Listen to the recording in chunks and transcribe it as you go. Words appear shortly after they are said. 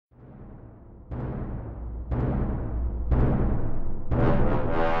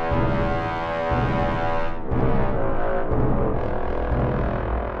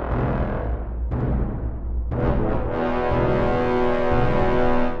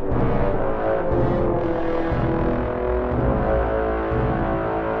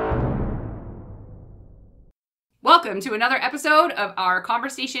welcome to another episode of our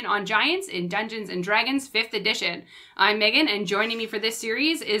conversation on giants in Dungeons & Dragons 5th edition. I'm Megan, and joining me for this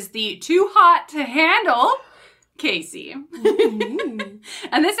series is the too hot to handle Casey.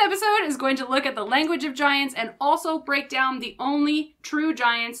 And this episode is going to look at the language of giants and also break down the only true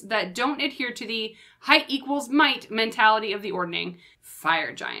giants that don't adhere to the height equals might mentality of the ordning,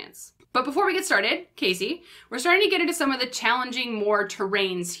 fire giants. But before we get started, Casey, we're starting to get into some of the challenging more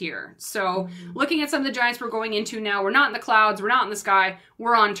terrains here. So looking at some of the giants we're going into now, we're not in the clouds, we're not in the sky,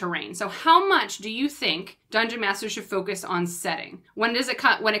 we're on terrain. So how much do you think Dungeon Masters should focus on setting? When does it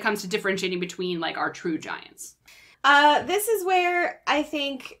when it comes to differentiating between like our true giants? This is where I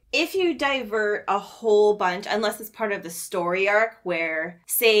think if you divert a whole bunch, unless it's part of the story arc where,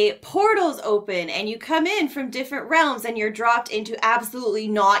 say, portals open and you come in from different realms and you're dropped into absolutely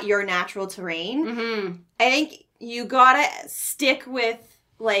not your natural terrain, I think you gotta stick with,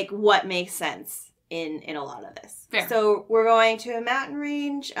 like, what makes sense in a lot of this. Fair. So we're going to a mountain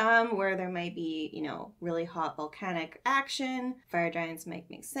range where there might be, you know, really hot volcanic action. Fire giants might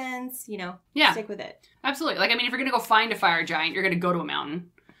make sense, you know. Yeah. Stick with it. Absolutely. Like, I mean, if you're going to go find a fire giant, you're going to go to a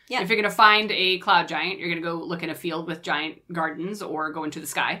mountain. Yeah. If you're going to find a cloud giant, you're going to go look in a field with giant gardens or go into the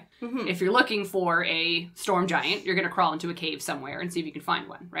sky. If you're looking for a storm giant, you're going to crawl into a cave somewhere and see if you can find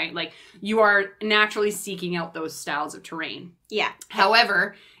one, right? Like, you are naturally seeking out those styles of terrain. Yeah.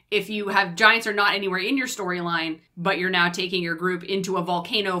 However, if you have giants are not anywhere in your storyline, but you're now taking your group into a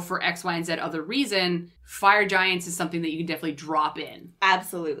volcano for X, Y, and Z other reason, fire giants is something that you can definitely drop in.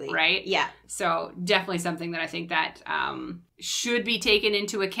 Absolutely. Right? Yeah. So definitely something that I think that should be taken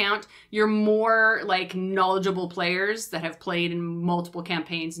into account. Your more like knowledgeable players that have played in multiple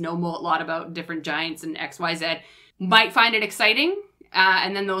campaigns, know a lot about different giants and X, Y, Z, might find it exciting.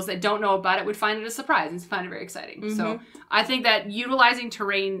 And then those that don't know about it would find it a surprise and find it very exciting. So I think that utilizing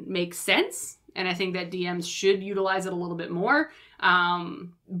terrain makes sense. And I think that DMs should utilize it a little bit more.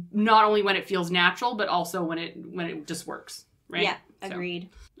 Not only when it feels natural, but also when it just works. Right? Yeah, agreed.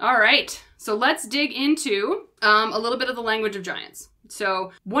 So, all right. So let's dig into a little bit of the language of giants.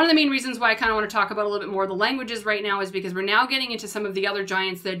 So one of the main reasons why I kind of want to talk about a little bit more of the languages right now is because we're now getting into some of the other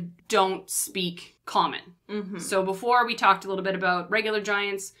giants that don't speak common. So before we talked a little bit about regular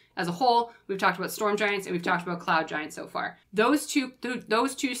giants as a whole, we've talked about storm giants and we've talked about cloud giants so far. Those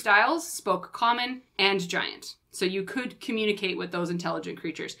two styles spoke common and giant. So you could communicate with those intelligent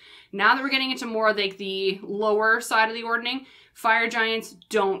creatures. Now that we're getting into more like the lower side of the ordning, fire giants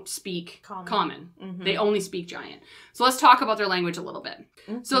don't speak common. They only speak giant. So let's talk about their language a little bit.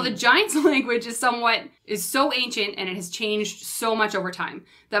 So the giant's language is so ancient and it has changed so much over time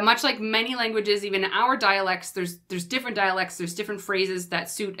that much like many languages, even our dialects, there's different dialects, there's different phrases that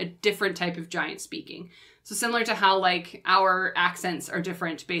suit a different type of giant speaking. So similar to how like our accents are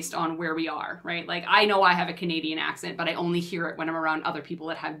different based on where we are, right? Like I know I have a Canadian accent, but I only hear it when I'm around other people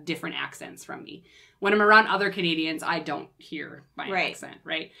that have different accents from me. When I'm around other Canadians, I don't hear my accent,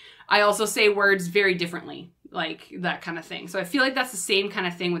 right? I also say words very differently, like that kind of thing. So I feel like that's the same kind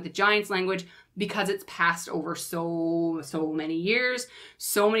of thing with the giants language because it's passed over so many years,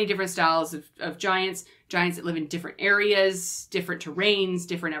 so many different styles of giants that live in different areas, different terrains,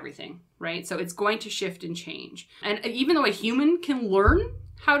 different everything, right? So it's going to shift and change. And even though a human can learn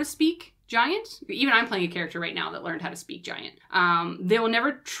how to speak giant, even I'm playing a character right now that learned how to speak giant, they will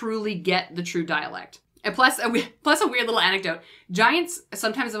never truly get the true dialect. And plus a weird little anecdote, giants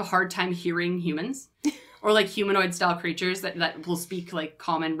sometimes have a hard time hearing humans. Or like humanoid style creatures that will speak like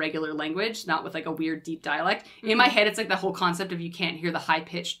common regular language, not with like a weird deep dialect. In my head, it's like the whole concept of you can't hear the high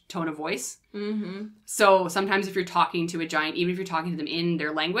pitched tone of voice. So sometimes if you're talking to a giant, even if you're talking to them in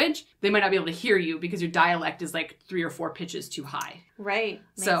their language, they might not be able to hear you because your dialect is like 3 or 4 pitches too high. Right.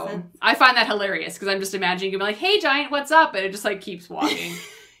 Makes sense. I find that hilarious because I'm just imagining you be like, hey giant, what's up? And it just like keeps walking.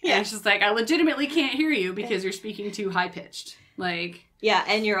 And it's just like, I legitimately can't hear you because you're speaking too high pitched. Like. Yeah,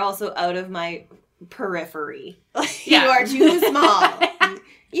 and you're also out of my periphery. You are too small.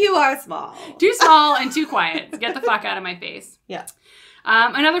 You are small. Too small and too quiet. Get the fuck out of my face. Yeah.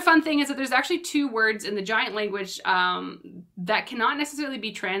 Another fun thing is that there's actually 2 words in the giant language that cannot necessarily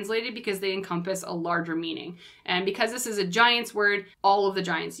be translated because they encompass a larger meaning. And because this is a giant's word, all of the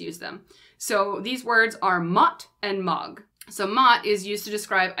giants use them. So these words are mot and mog. So mot is used to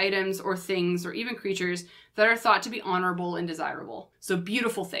describe items or things or even creatures that are thought to be honorable and desirable. So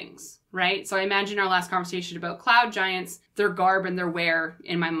beautiful things, right? So I imagine our last conversation about cloud giants, their garb and their wear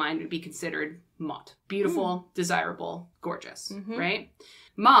in my mind would be considered mot. Beautiful, desirable, gorgeous, right?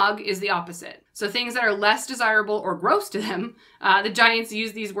 Mog is the opposite. So things that are less desirable or gross to them, the giants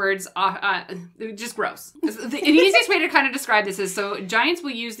use these words, just gross. The easiest way to kind of describe this is, so giants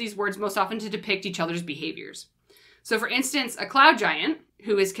will use these words most often to depict each other's behaviors. So for instance, a cloud giant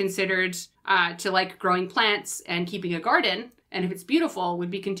who is considered to like growing plants and keeping a garden, and if it's beautiful, would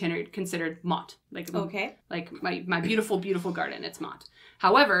be considered Mott. Like, okay. Like my beautiful, beautiful garden, it's Mott.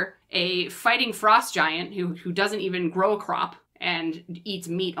 However, a fighting frost giant who doesn't even grow a crop and eats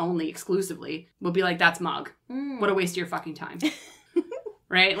meat only exclusively will be like, that's Mug. What a waste of your fucking time.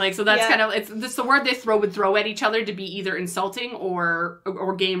 Right? Like, so that's kind of, it's the word they would throw at each other to be either insulting or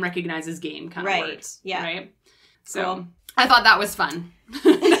game recognizes game kind of words. Yeah. Right? So cool. I thought that was fun.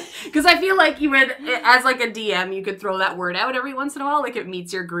 Because I feel like you would, as like a DM, you could throw that word out every once in a while, like it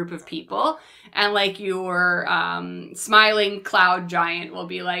meets your group of people. And like your smiling cloud giant will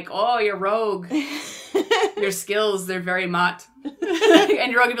be like, oh, you're rogue. Your skills, they're very Mott.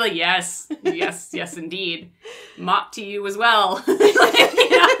 And you're all going to be like, yes, indeed. Mott to you as well.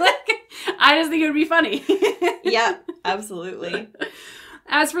 Like, I just think it would be funny. Yeah, absolutely.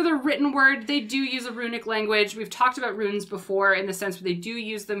 As for the written word, they do use a runic language. We've talked about runes before in the sense where they do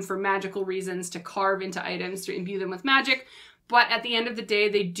use them for magical reasons, to carve into items, to imbue them with magic. But at the end of the day,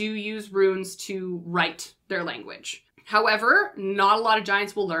 they do use runes to write their language. However, not a lot of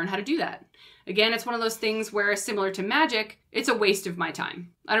giants will learn how to do that. Again, it's one of those things where, similar to magic, it's a waste of my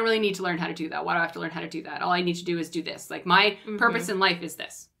time. I don't really need to learn how to do that. Why do I have to learn how to do that? All I need to do is do this. Like, my purpose in life is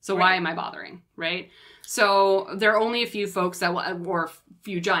this. So why am I bothering, right? So there are only a few folks that will, or a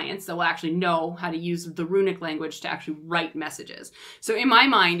few giants that will actually know how to use the runic language to actually write messages. So in my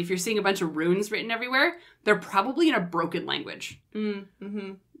mind, if you're seeing a bunch of runes written everywhere, they're probably in a broken language.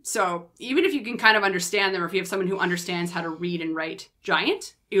 Mm-hmm. So even if you can kind of understand them, or if you have someone who understands how to read and write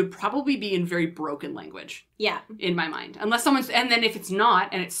giant, it would probably be in very broken language. Yeah. In my mind. Unless someone's, and then if it's not,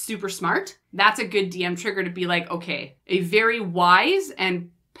 and it's super smart, that's a good DM trigger to be like, okay, a very wise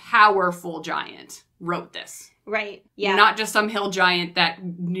and powerful giant wrote this. Right. Yeah. Not just some hill giant that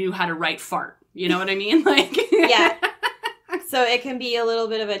knew how to write fart. You know what I mean? Like, yeah. So it can be a little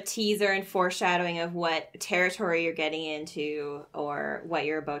bit of a teaser and foreshadowing of what territory you're getting into or what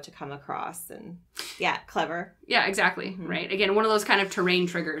you're about to come across. And yeah, clever. Yeah, exactly. Mm-hmm. Right. Again, one of those kind of terrain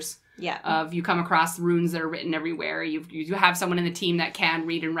triggers. Yeah. Of you come across runes that are written everywhere. You have someone in the team that can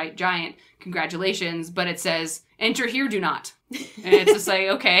read and write giant. Congratulations. But it says, enter here, do not. And it's just like,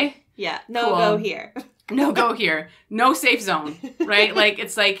 okay. Yeah. No, cool. Go here. No, go here. No safe zone. Right? Like,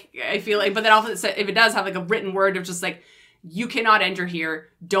 it's like, I feel like, but then also if it does have like a written word of just like, you cannot enter here.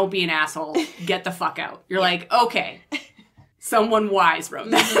 Don't be an asshole. Get the fuck out. You're like, okay. Someone wise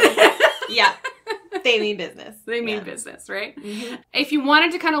wrote that. Yeah. They mean business. They mean business, right? Mm-hmm. If you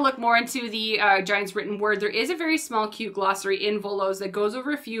wanted to kind of look more into the giant's written word, there is a very small, cute glossary in Volos that goes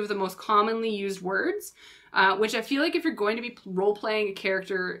over a few of the most commonly used words, which I feel like if you're going to be role-playing a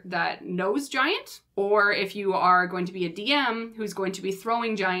character that knows giant, or if you are going to be a DM who's going to be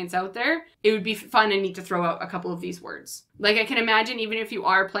throwing giants out there, it would be fun and neat to throw out a couple of these words. Like, I can imagine even if you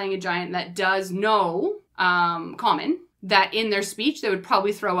are playing a giant that does know common, that in their speech, they would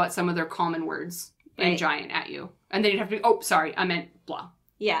probably throw out some of their common words in giant at you. And then you'd have to be, oh, sorry, I meant blah.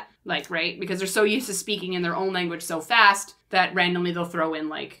 Yeah. Like, right? Because they're so used to speaking in their own language so fast that randomly they'll throw in,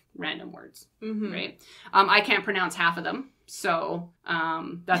 like, random words. Mm-hmm. Right? I can't pronounce half of them, so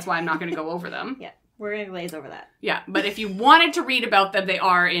that's why I'm not going to go over them. Yeah. We're going to glaze over that. Yeah, but if you wanted to read about them, they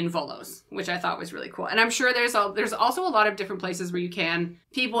are in Volos, which I thought was really cool. And I'm sure there's also a lot of different places where you can.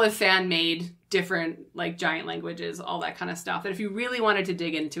 People have fan-made different, like, giant languages, all that kind of stuff. That if you really wanted to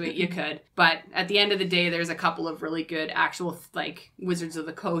dig into it, you could. But at the end of the day, there's a couple of really good actual, like, Wizards of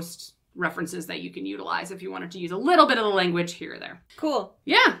the Coast references that you can utilize if you wanted to use a little bit of the language here or there. Cool.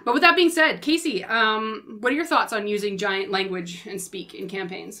 Yeah, but with that being said, Casey, what are your thoughts on using giant language and speak in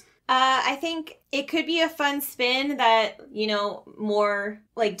campaigns? I think it could be a fun spin that, you know, more,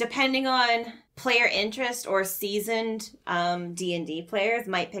 like, depending on player interest or seasoned D&D players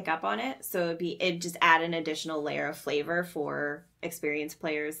might pick up on it. So it'd just add an additional layer of flavor for experienced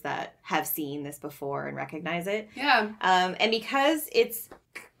players that have seen this before and recognize it. Yeah. And because it's,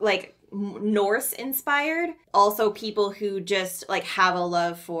 like, Norse inspired, also people who just, like, have a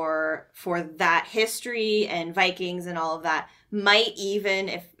love for that history and Vikings and all of that might, even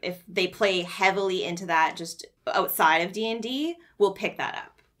if they play heavily into that just outside of D&D, will pick that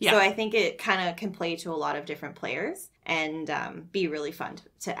up. Yeah. So I think it kind of can play to a lot of different players and be really fun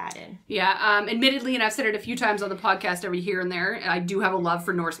to add in. Yeah, admittedly, and I've said it a few times on the podcast every here and there, I do have a love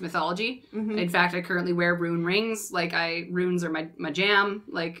for Norse mythology. Mm-hmm. In fact, I currently wear rune rings. Like, runes are my jam.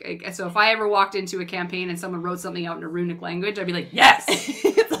 Like, so if I ever walked into a campaign and someone wrote something out in a runic language, I'd be like, yes!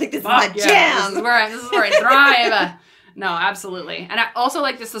 It's like, this is my jam! This is where I thrive. No, absolutely. And I also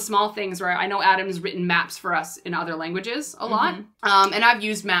like just the small things where I know Adam's written maps for us in other languages a lot. And I've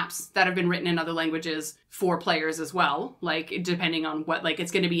used maps that have been written in other languages for players as well, like depending on what, like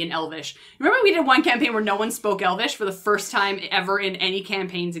it's going to be in Elvish. Remember we did one campaign where no one spoke Elvish for the first time ever in any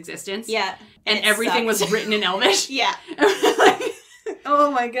campaign's existence? Yeah. And everything was written in Elvish? Yeah. Like,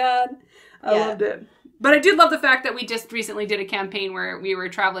 oh my God. I loved it. But I did love the fact that we just recently did a campaign where we were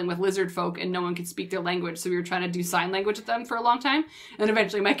traveling with lizard folk and no one could speak their language. So we were trying to do sign language with them for a long time. And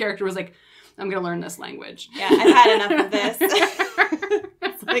eventually my character was like, I'm going to learn this language. Yeah, I've had enough of this.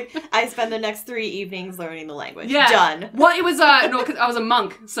 It's like, I spend the next 3 evenings learning the language. Yeah. Done. Well, it was, no, because I was a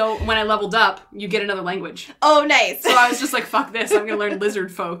monk. So when I leveled up, you get another language. Oh, nice. So I was just like, fuck this. I'm going to learn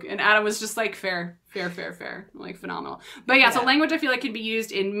lizard folk. And Adam was just like, fair. Like, phenomenal. But yeah, so language I feel like can be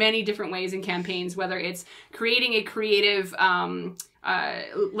used in many different ways in campaigns, whether it's creating a creative,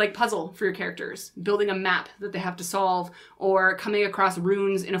 like puzzle for your characters, building a map that they have to solve, or coming across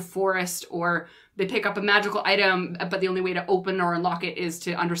runes in a forest, or they pick up a magical item, but the only way to open or unlock it is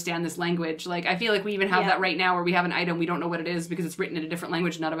to understand this language. Like, I feel like we even have that right now where we have an item, we don't know what it is because it's written in a different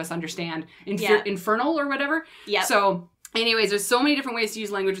language none of us understand. Infernal or whatever. Yeah. So anyways, there's so many different ways to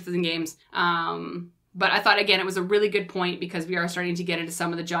use language within games. But I thought, again, it was a really good point because we are starting to get into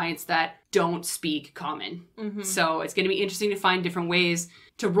some of the giants that don't speak common. So it's going to be interesting to find different ways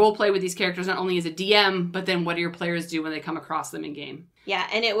to role play with these characters, not only as a DM, but then what do your players do when they come across them in game. Yeah,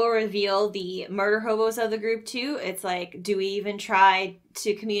 and it will reveal the murder hobos of the group, too. It's like, do we even try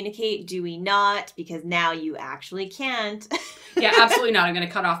to communicate? Do we not? Because now you actually can't. Yeah, absolutely not. I'm going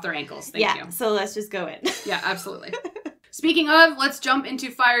to cut off their ankles. Thank you. So let's just go in. Yeah, absolutely. Speaking of, let's jump into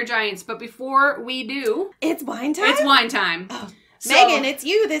fire giants. But before we do... It's wine time? It's wine time. Oh. So, Megan, it's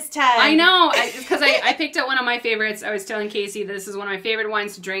you this time. I know, because I picked out one of my favorites. I was telling Casey that this is one of my favorite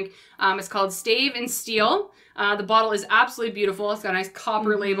wines to drink. It's called Stave and Steel. The bottle is absolutely beautiful. It's got a nice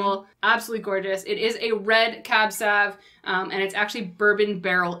copper label. Absolutely gorgeous. It is a red Cab Sav, and it's actually bourbon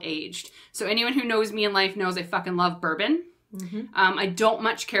barrel aged. So anyone who knows me in life knows I fucking love bourbon. I don't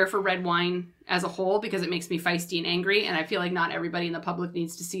much care for red wine as a whole because it makes me feisty and angry, and I feel like not everybody in the public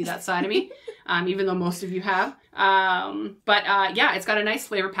needs to see that side of me, even though most of you have. Yeah, it's got a nice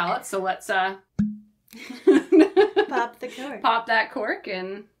flavor palette, so let's pop the cork. Pop that cork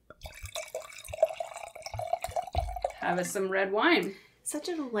and have us some red wine. Such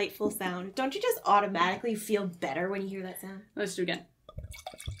a delightful sound. Don't you just automatically feel better when you hear that sound? Let's do it again.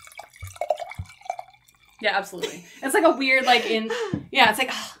 Yeah, absolutely. It's like a weird, like it's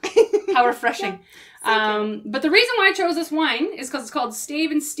like, oh, how refreshing. But the reason why I chose this wine is because it's called Stave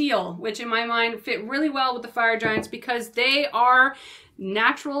and Steel, which in my mind fit really well with the fire giants because they are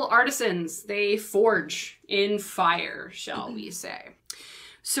natural artisans. They forge in fire, shall we say.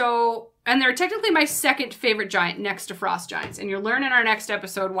 So, and they're technically my second favorite giant next to frost giants. And you'll learn in our next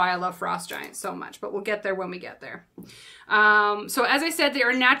episode why I love frost giants so much, but we'll get there when we get there. So as I said, they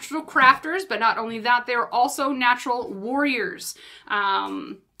are natural crafters, but not only that, they are also natural warriors.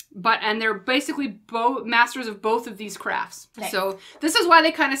 And they're basically masters of both of these crafts. Nice. So this is why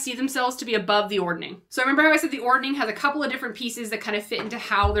they kind of see themselves to be above the ordning. So remember how I said the ordning has a couple of different pieces that kind of fit into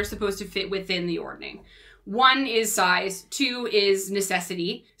how they're supposed to fit within the ordning. 1 is size, 2 is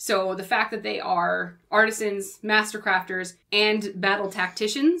necessity. So the fact that they are artisans, master crafters, and battle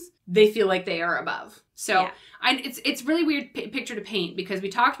tacticians, they feel like they are above. So it's really weird picture to paint because we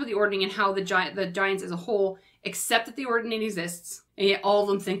talked about the ordning and how the giants as a whole accept that the ordning exists, and yet all of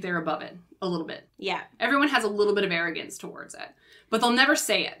them think they're above it a little bit. Yeah. Everyone has a little bit of arrogance towards it, but they'll never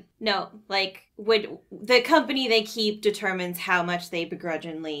say it. No, like, the company they keep determines how much they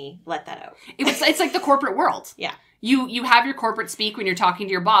begrudgingly let that out. It's like the corporate world. Yeah. You have your corporate speak when you're talking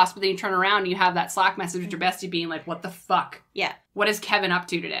to your boss, but then you turn around and you have that Slack message with your bestie being like, what the fuck? Yeah. What is Kevin up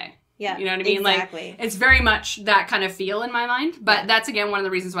to today? Yeah. You know what I mean? Exactly. Like, it's very much that kind of feel in my mind. But that's, again, one of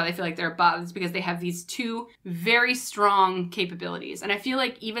the reasons why they feel like they're above is because they have these 2 very strong capabilities. And I feel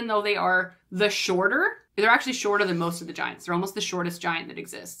like even though they are the shorter, they're actually shorter than most of the giants. They're almost the shortest giant that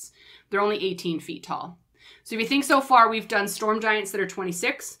exists. They're only 18 feet tall. So if you think so far, we've done storm giants that are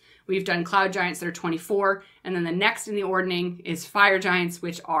 26. We've done cloud giants that are 24. And then the next in the ordning is fire giants,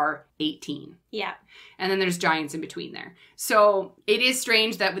 which are 18. Yeah. And then there's giants in between there. So it is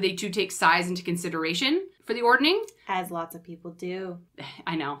strange that they do take size into consideration for the ordning. As lots of people do.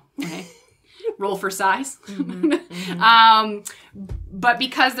 I know, right? Roll for size. But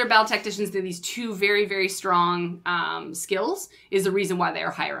because they're battle tacticians, they're these two very, very strong skills is the reason why they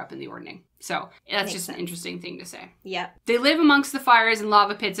are higher up in the ordning. So that's Makes just sense. an interesting thing to say. Yeah. They live amongst the fires and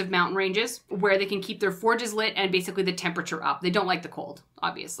lava pits of mountain ranges where they can keep their forges lit and basically the temperature up. They don't like the cold,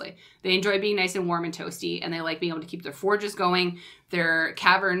 obviously. They enjoy being nice and warm and toasty, and they like being able to keep their forges going. Their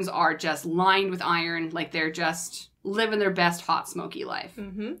caverns are just lined with iron, like they're just living their best hot, smoky life.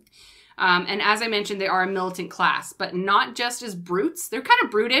 Mm-hmm. And as I mentioned, they are a militant class, but not just as brutes. They're kind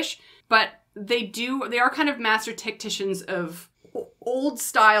of brutish, but they are kind of master tacticians of old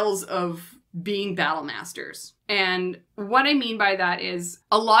styles of being battle masters. And what I mean by that is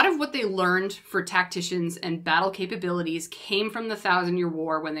a lot of what they learned for tacticians and battle capabilities came from the 1,000-Year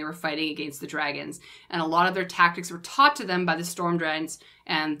War when they were fighting against the dragons. And a lot of their tactics were taught to them by the storm giants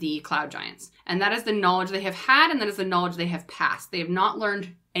and the cloud giants. And that is the knowledge they have had, and that is the knowledge they have passed. They have not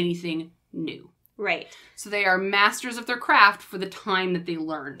learned anything new. Right. So they are masters of their craft for the time that they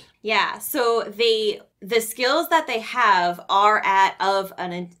learned. Yeah. So the skills that they have are of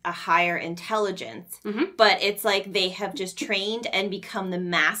a higher intelligence, but it's like they have just trained and become the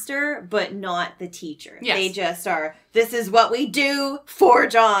master, but not the teacher. Yes. They just are, this is what we do,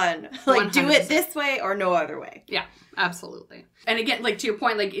 forge on. Like, 100%. do it this way or no other way. Yeah, absolutely. And again, like to your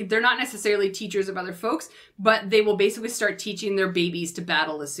point, like they're not necessarily teachers of other folks, but they will basically start teaching their babies to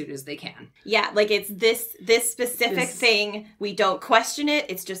battle as soon as they can. Yeah, like it's this specific thing. We don't question it.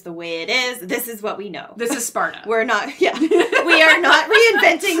 It's just the way it is. This is what we know. This is Sparta. We're not, we are not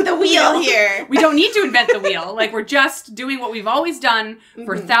reinventing the wheel here. We don't need to invent the wheel. Like we're just doing what we've always done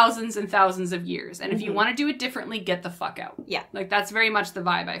for thousands and thousands of years. And if you want to do it differently, get the fuck out. Yeah. Like that's very much the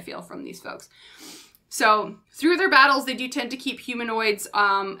vibe I feel from these folks. So through their battles, they do tend to keep humanoids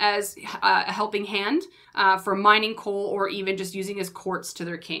as a helping hand for mining coal or even just using as courts to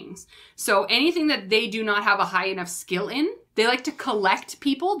their kings. So anything that they do not have a high enough skill in, they like to collect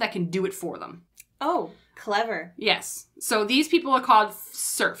people that can do it for them. Oh, clever. Yes. So these people are called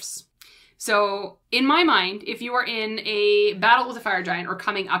serfs. So in my mind, if you are in a battle with a fire giant or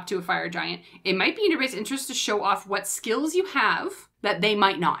coming up to a fire giant, it might be in your best interest to show off what skills you have that they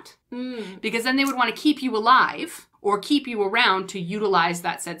might not. Because then they would want to keep you alive or keep you around to utilize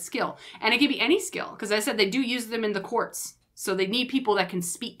that said skill. And it could be any skill, because I said they do use them in the courts. So they need people that can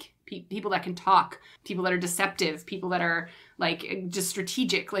speak, people that can talk, people that are deceptive, people that are like just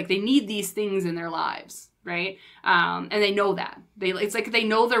strategic. Like they need these things in their lives, right? And they know that. It's like they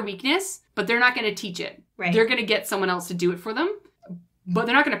know their weakness, but they're not going to teach it. Right. They're going to get someone else to do it for them, but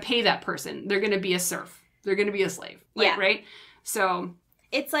they're not going to pay that person. They're going to be a serf. They're going to be a slave. Like, right? So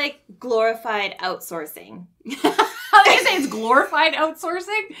it's like glorified outsourcing. I was going to say it's glorified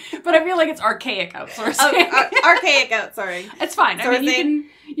outsourcing, but I feel like it's archaic outsourcing. Archaic outsourcing. It's fine. I mean,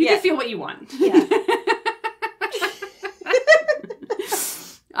 you can feel what you want. Yeah.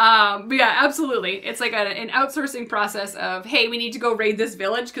 But yeah, absolutely. It's like an outsourcing process of, hey, we need to go raid this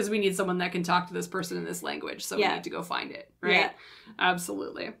village because we need someone that can talk to this person in this language. So we need to go find it. Right? Yeah.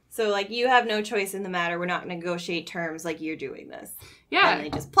 Absolutely. So like you have no choice in the matter. We're not going to negotiate terms, like you're doing this. Yeah. And they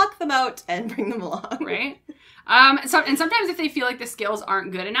just pluck them out and bring them along. Right. And sometimes if they feel like the skills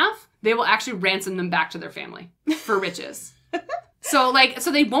aren't good enough, they will actually ransom them back to their family for riches. So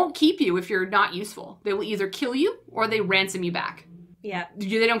they won't keep you if you're not useful. They will either kill you or they ransom you back. Yeah.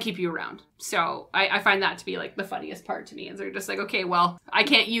 They don't keep you around. So I find that to be like the funniest part to me. Is they're just like, okay, well, I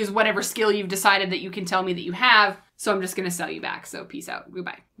can't use whatever skill you've decided that you can tell me that you have, so I'm just going to sell you back. So peace out.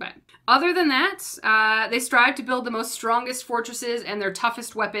 Goodbye. Bye. Other than that, they strive to build the most strongest fortresses and their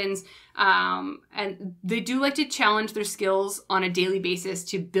toughest weapons. And they do like to challenge their skills on a daily basis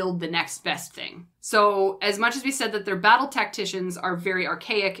to build the next best thing. So as much as we said that their battle tacticians are very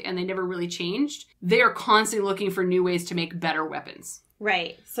archaic and they never really changed, they are constantly looking for new ways to make better weapons.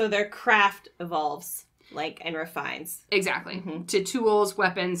 Right. So their craft evolves, and refines. Exactly. To tools,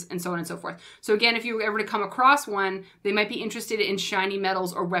 weapons, and so on and so forth. So again, if you were ever to come across one, they might be interested in shiny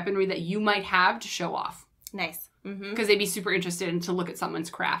metals or weaponry that you might have to show off. Nice. Because they'd be super interested in to look at someone's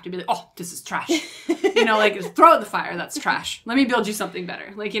craft and be like, oh, this is trash. Throw it in the fire. That's trash. Let me build you something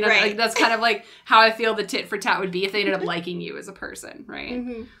better. Right. That's kind of like how I feel the tit for tat would be if they ended up liking you as a person,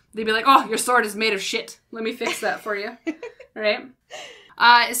 right? They'd be like, oh, your sword is made of shit. Let me fix that for you. Right?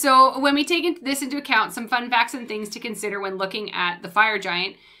 So when we take this into account, some fun facts and things to consider when looking at the fire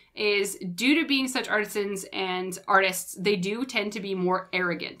giant is due to being such artisans and artists, they do tend to be more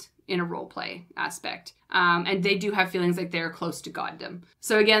arrogant in a role play aspect. And they do have feelings like they're close to goddom.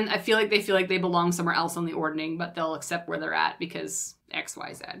 So again, I feel like they belong somewhere else on the ordning, but they'll accept where they're at because X,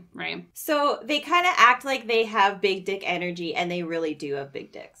 Y, Z, right? So they kind of act like they have big dick energy, and they really do have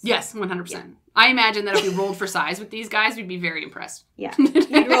big dicks. Yes, 100%. Yeah. I imagine that if we rolled for size with these guys, we'd be very impressed. Yeah.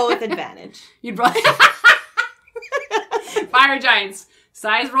 You'd roll with advantage. You'd roll... Fire giants.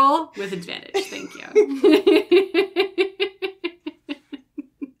 Size roll with advantage. Thank you.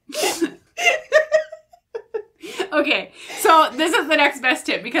 Okay, so this is the next best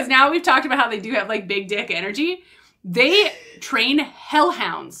tip, because now we've talked about how they do have like big dick energy. They train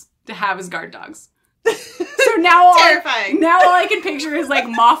hellhounds to have as guard dogs. So now terrifying. Now all I can picture is like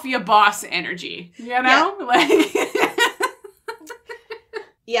mafia boss energy. You know? Yeah. Like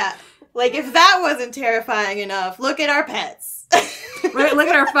yeah. Like if that wasn't terrifying enough, look at our pets. Right, look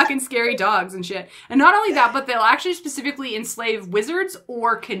at our fucking scary dogs and shit. And not only that, but they'll actually specifically enslave wizards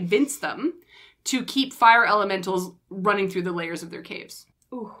or convince them to keep fire elementals running through the layers of their caves.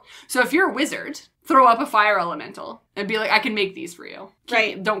 Ooh. So if you're a wizard, throw up a fire elemental and be like, I can make these for you.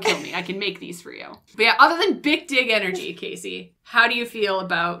 Right. Don't kill me. I can make these for you. But yeah, other than big dig energy, Casey, how do you feel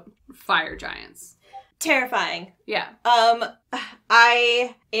about fire giants? Terrifying. Yeah.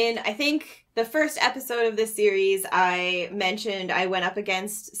 I think the first episode of this series, I mentioned I went up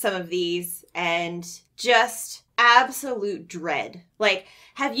against some of these and just absolute dread. Like,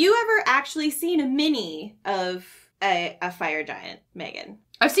 have you ever actually seen a mini of a fire giant, Megan?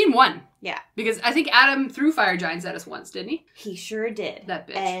 I've seen one. Yeah. Because I think Adam threw fire giants at us once, didn't he? He sure did. That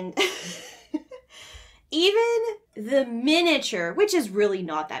bitch. And even the miniature, which is really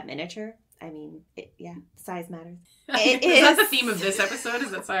not that miniature. I mean, size matters. Is that the theme of this episode?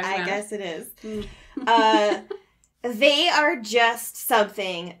 Is that size matters? I guess it is. They are just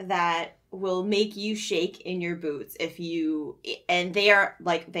something that will make you shake in your boots and they aren't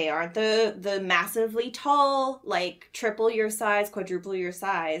the massively tall, like triple your size, quadruple your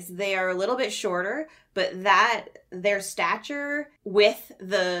size. They are a little bit shorter, but their stature with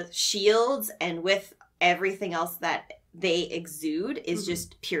the shields and with everything else that they exude is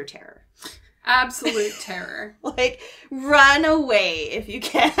just pure terror. Absolute terror. Like, run away if you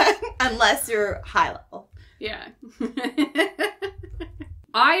can, unless you're high level. Yeah.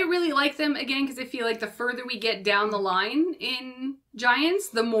 I really like them, again, because I feel like the further we get down the line in giants,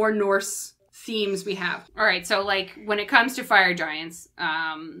 the more Norse themes we have. All right, so, like, when it comes to fire giants,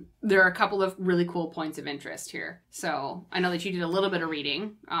 there are a couple of really cool points of interest here. So, I know that you did a little bit of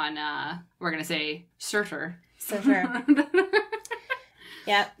reading on, we're going to say, Surtur. Surtur.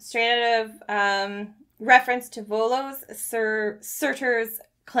 Yeah, straight out of reference to Volo's Surtur's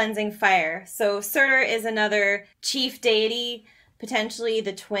cleansing fire. So Surtur is another chief deity, potentially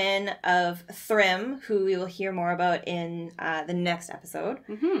the twin of Thrym, who we will hear more about in the next episode.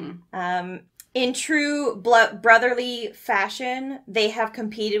 Mm-hmm. In true brotherly fashion, they have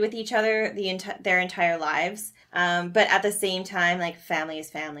competed with each other their entire lives. But at the same time, like, family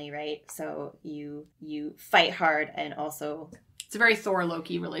is family, right? So you fight hard and also... It's a very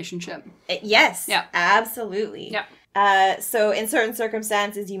Thor-Loki relationship. Yes. Yeah. Absolutely. Yeah. So in certain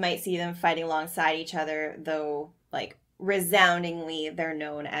circumstances, you might see them fighting alongside each other, though, like, resoundingly, they're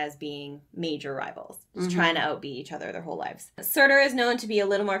known as being major rivals, just trying to outbeat each other their whole lives. Surtur is known to be a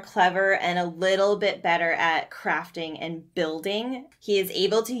little more clever and a little bit better at crafting and building. He is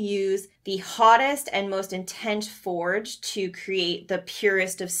able to use the hottest and most intense forge to create the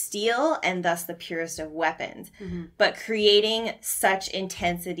purest of steel and thus the purest of weapons. Mm-hmm. But creating such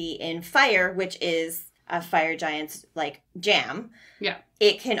intensity in fire, which is a fire giant's, like, jam. Yeah.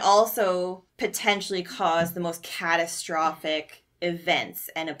 It can also potentially cause the most catastrophic events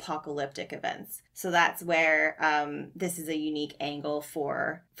and apocalyptic events. So that's where this is a unique angle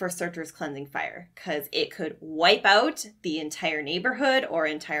for Surtur's cleansing fire, because it could wipe out the entire neighborhood or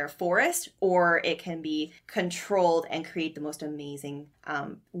entire forest, or it can be controlled and create the most amazing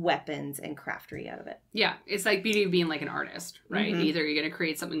weapons and craftery out of it. Yeah, it's like beauty of being like an artist, right? Mm-hmm. Either you're going to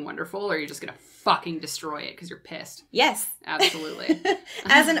create something wonderful or you're just going to fucking destroy it because you're pissed. Yes. Absolutely.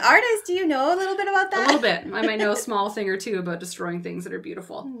 As an artist, do you know a little bit about that? A little bit. I might know a small thing or two about destroying things that are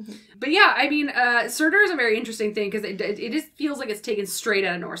beautiful. Mm-hmm. But yeah, I mean, Surtur is a very interesting thing because it just feels like it's taken straight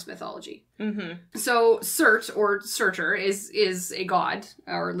out of Norse mythology. Mm-hmm. So Surt, or Surtur, is a god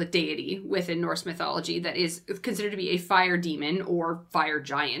or a deity within Norse mythology that is considered to be a fire demon or fire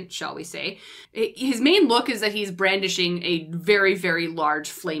giant, shall we say. His main look is that he's brandishing a very, very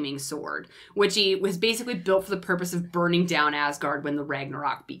large flaming sword, which he was basically built for the purpose of burning down Asgard when the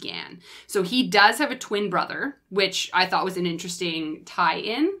Ragnarok began. So he does have a twin brother, which I thought was an interesting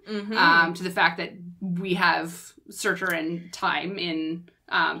tie-in to the fact that we have Surtur and time in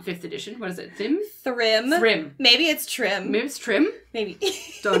 5th edition. What is it? Thrim? Thrym. Maybe it's trim. Maybe it's trim? Maybe.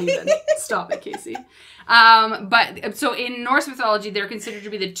 Don't even. Stop it, Casey. But so in Norse mythology, they're considered to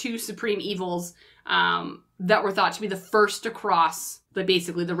be the 2 supreme evils that were thought to be the first to cross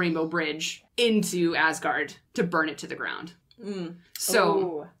basically the Rainbow Bridge into Asgard to burn it to the ground.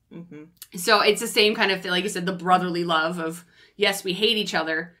 So, so it's the same kind of thing, like you said, the brotherly love of, yes, we hate each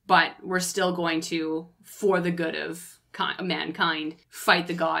other, but we're still going to, for the good of mankind, fight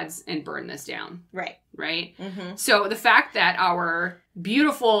the gods and burn this down. Right. So the fact that our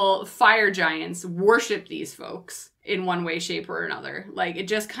beautiful fire giants worship these folks in one way, shape, or another, like, it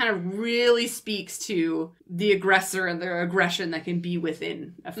just kind of really speaks to the aggressor and their aggression that can be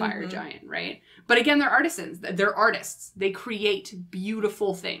within a fire giant, right? But again, they're artisans. They're artists. They create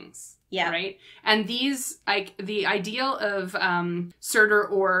beautiful things. Yeah. Right? And these, like, the ideal of Surtur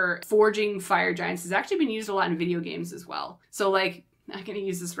or forging fire giants has actually been used a lot in video games as well. So, like, I'm going to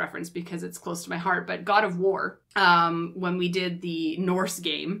use this reference because it's close to my heart, but God of War, when we did the Norse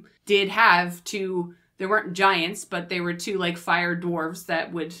game, did have 2, they weren't giants, but they were 2, like, fire dwarves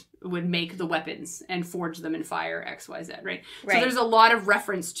that would make the weapons and forge them in fire, XYZ, right? So there's a lot of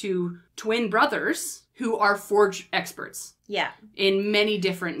reference to twin brothers who are forge experts. Yeah. In many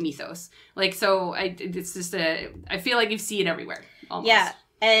different mythos. Like, so it's just I feel like you see it everywhere, almost. Yeah,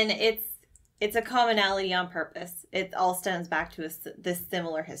 and it's a commonality on purpose. It all stems back to this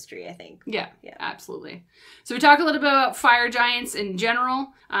similar history, I think. Yeah, absolutely. So we talk a little bit about fire giants in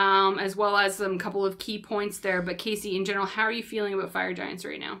general, as well as some couple of key points there. But Casey, in general, how are you feeling about fire giants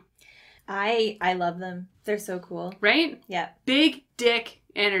right now? I love them. They're so cool. Right? Yeah. Big dick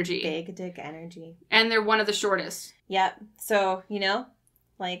energy. Big dick energy. And they're one of the shortest. Yep. So, you know,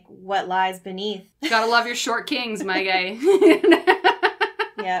 like, what lies beneath? Gotta love your short kings, my guy.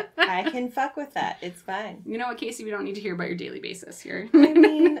 Yep, I can fuck with that. It's fine. You know what, Casey? We don't need to hear about your daily basis here. I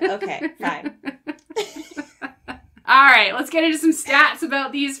mean, okay, fine. All right, let's get into some stats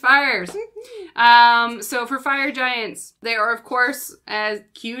about these fires. So for fire giants, they are, of course, as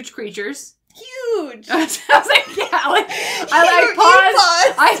huge creatures. Huge. I was like, yeah, like,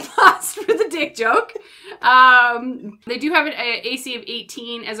 I paused for the dick joke. They do have an AC of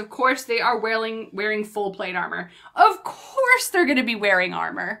 18, as of course they are wearing full plate armor. Of course they're going to be wearing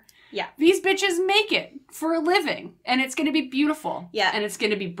armor. Yeah. These bitches make it for a living, and it's going to be beautiful. Yeah. And it's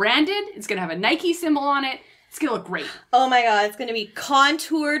going to be branded. It's going to have a Nike symbol on it. It's going to look great. Oh my god, it's going to be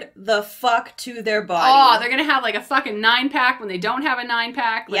contoured the fuck to their body. Oh, they're going to have like a fucking 9-pack when they don't have a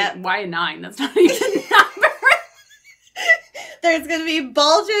 9-pack. Like, yep. Why a 9? That's not even a number. There's going to be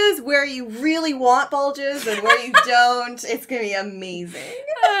bulges where you really want bulges and where you don't. It's going to be amazing.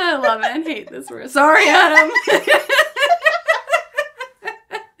 I love it. I hate this word. Sorry, Adam.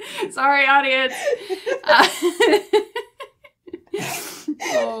 Sorry, audience.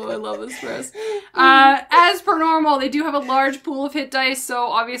 Oh, I love this for us. As per normal, they do have a large pool of hit dice, so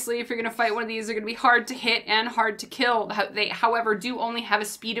obviously if you're going to fight one of these, they're going to be hard to hit and hard to kill. They, however, do only have a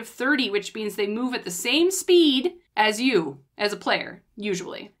speed of 30, which means they move at the same speed as you, as a player,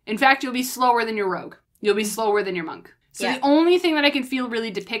 usually. In fact, you'll be slower than your rogue. You'll be slower than your monk. So the only thing that I can feel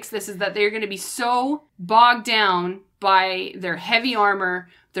really depicts this is that they're going to be so bogged down by their heavy armor,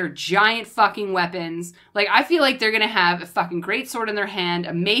 their giant fucking weapons. Like, I feel like they're gonna have a fucking greatsword in their hand,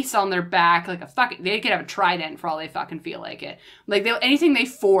 a mace on their back, like they could have a trident for all they fucking feel like it. Like, anything they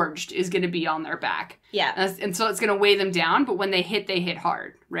forged is gonna be on their back. Yeah. And so it's gonna weigh them down, but when they hit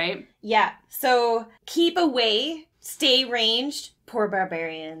hard, right? Yeah. So keep away, stay ranged. Poor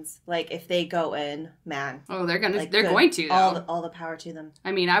barbarians. Like, if they go in, man. Oh, they're going to, though. All the power to them.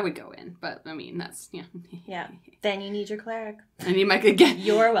 I mean, I would go in, but, I mean, that's, yeah. Yeah. Then you need your cleric. I need my good guy.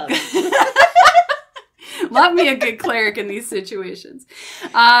 You're welcome. Love me a good cleric in these situations.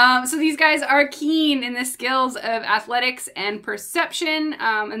 So these guys are keen in the skills of athletics and perception,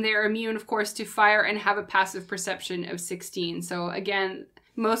 and they are immune, of course, to fire and have a passive perception of 16. So, again,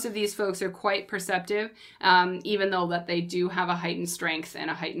 most of these folks are quite perceptive, even though that they do have a heightened strength and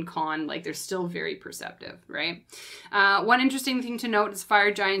a heightened con, like, they're still very perceptive, right? One interesting thing to note is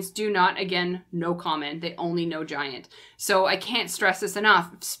fire giants do not, again, no common, they only know giant. So I can't stress this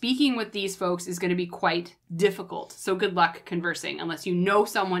enough. Speaking with these folks is going to be quite difficult. So good luck conversing, unless you know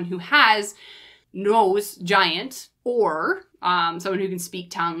someone who knows giant, or someone who can speak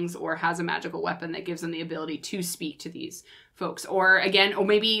tongues or has a magical weapon that gives them the ability to speak to these folks. Or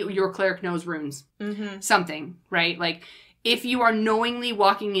maybe your cleric knows runes. Mm-hmm. Something, right? Like, if you are knowingly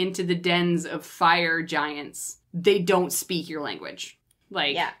walking into the dens of fire giants, they don't speak your language.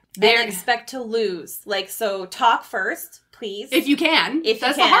 Like, and expect to lose. Like, so talk first, please. If you can.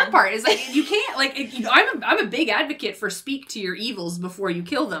 That's the hard part. Is like you can't. Like, I'm a big advocate for speak to your evils before you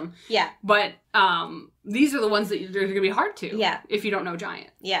kill them. Yeah. But these are the ones that they're going to be hard to. Yeah. If you don't know giant.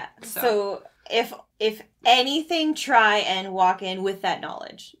 Yeah. So if anything, try and walk in with that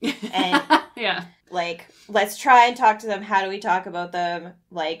knowledge. And yeah. Like, let's try and talk to them. How do we talk about them?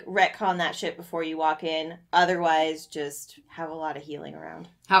 Like, retcon that shit before you walk in. Otherwise, just have a lot of healing around.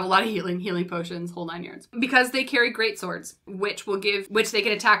 Have a lot of healing potions, whole 9 yards. Because they carry great swords, which they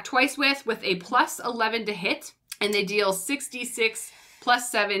can attack twice with a plus 11 to hit, and they deal 6d6 plus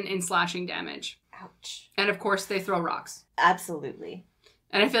 7 in slashing damage. Ouch. And of course, they throw rocks. Absolutely.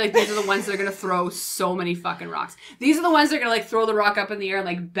 And I feel like these are the ones that are going to throw so many fucking rocks. These are the ones that are going to, like, throw the rock up in the air and,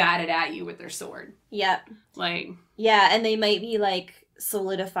 like, bat it at you with their sword. Yep. Like... Yeah, and they might be, like,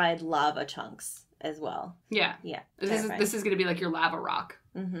 solidified lava chunks as well. Yeah. Yeah. This is going to be, like, your lava rock.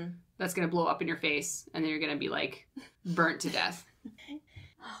 Mm-hmm. That's going to blow up in your face, and then you're going to be, like, burnt to death.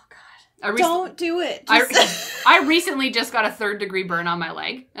 Oh, God. Don't do it. I recently just got a 3rd-degree burn on my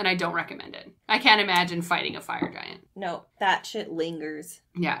leg, and I don't recommend it. I can't imagine fighting a fire giant. No, that shit lingers.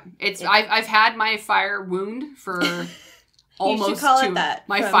 Yeah, I've had my fire wound for almost you should call it that.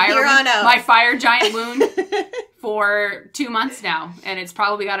 My fire giant wound for 2 months now, and it's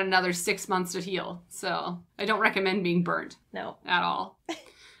probably got another 6 months to heal. So I don't recommend being burnt. No, at all.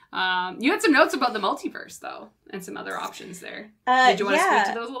 You had some notes about the multiverse, though, and some other options there. Did you want to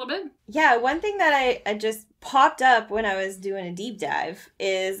speak to those a little bit? Yeah, one thing that I just popped up when I was doing a deep dive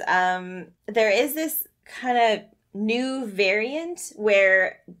is there is this kind of new variant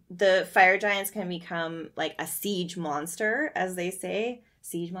where the fire giants can become like a siege monster, as they say.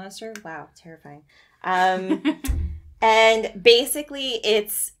 Siege monster? Wow, terrifying. And basically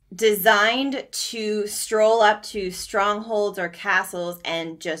it's designed to stroll up to strongholds or castles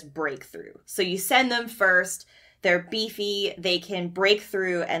and just break through. So you send them first, they're beefy, they can break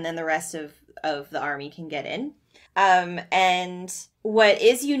through, and then the rest of the army can get in. And what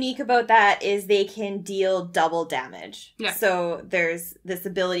is unique about that is they can deal double damage. Yeah. So there's this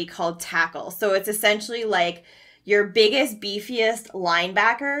ability called tackle. So it's essentially like your biggest, beefiest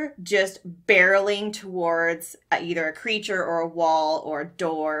linebacker just barreling towards either a creature or a wall or a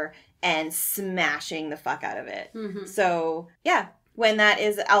door and smashing the fuck out of it. Mm-hmm. So, yeah, when that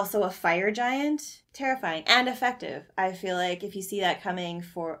is also a fire giant, terrifying and effective. I feel like if you see that coming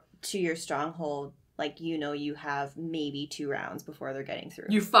to your stronghold, like, you know, you have maybe 2 rounds before they're getting through.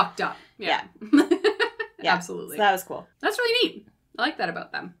 You fucked up. Yeah. Yeah. Absolutely. So that was cool. That's really neat. I like that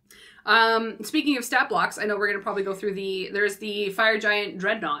about them. Speaking of stat blocks, I know we're going to probably go through there's the Fire Giant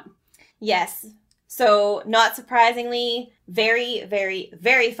Dreadnought. Yes. So, not surprisingly, very, very,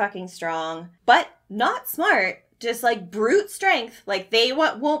 very fucking strong, but not smart. Just like brute strength. Like, they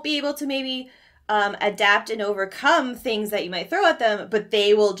won't be able to maybe adapt and overcome things that you might throw at them, but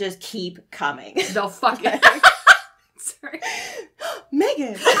they will just keep coming. They'll fucking... Sorry.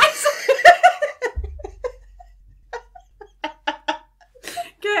 Megan!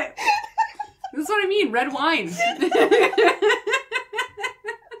 Okay. This is what I mean. Red wine.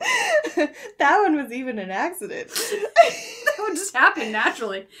 That one was even an accident. That one just happened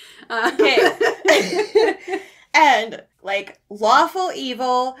naturally. Okay. And, like, lawful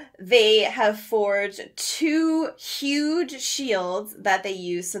evil, they have forged 2 huge shields that they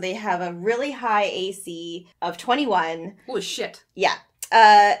use. So they have a really high AC of 21. Holy shit. Yeah.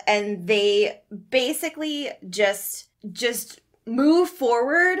 And they basically just move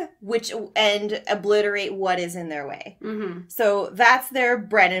forward and obliterate what is in their way. Mm-hmm. So that's their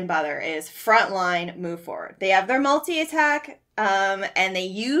bread and butter, is front line, move forward. They have their multi-attack, and they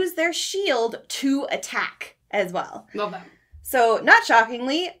use their shield to attack as well. Love that. So, not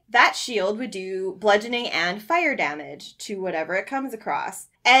shockingly, that shield would do bludgeoning and fire damage to whatever it comes across.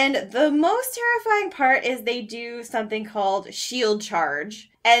 And the most terrifying part is they do something called shield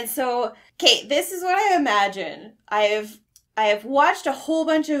charge. And so, okay, this is what I imagine. I have watched a whole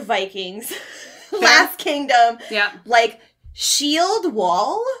bunch of Vikings, Last Kingdom, like, shield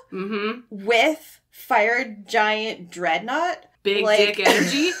wall with fire giant dreadnought. Big dick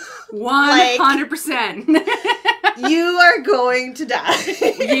energy? 100%. You are going to die.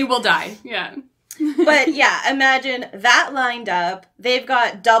 You will die, yeah. But yeah, imagine that lined up. They've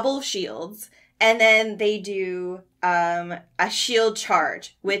got double shields, and then they do a shield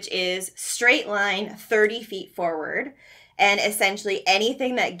charge, which is straight line 30 feet forward. And essentially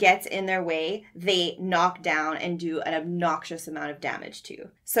anything that gets in their way, they knock down and do an obnoxious amount of damage to.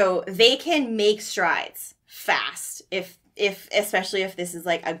 So they can make strides fast if especially if this is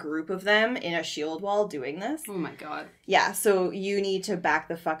like a group of them in a shield wall doing this. Oh my god. Yeah, so you need to back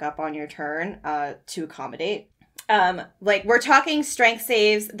the fuck up on your turn to accommodate. Like, we're talking strength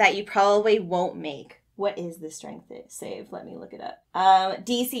saves that you probably won't make. What is the strength save? Let me look it up.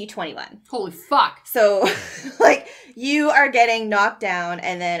 DC 21. Holy fuck. So, like, you are getting knocked down,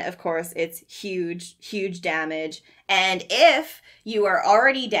 and then, of course, it's huge, huge damage. And if you are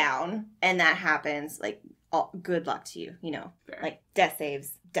already down, and that happens, like, good luck to you, you know. Fair. Like, death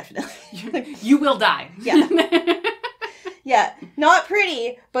saves, definitely. You will die. Yeah. Yeah, not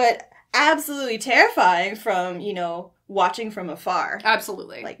pretty, but absolutely terrifying from, you know, watching from afar.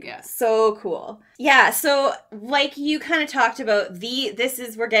 Absolutely. Like, yeah. so cool. Yeah, so like you kind of talked about,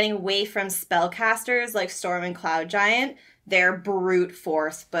 we're getting away from spellcasters like Storm and Cloud Giant. They're brute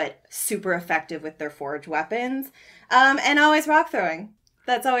force, but super effective with their forged weapons. And always rock throwing.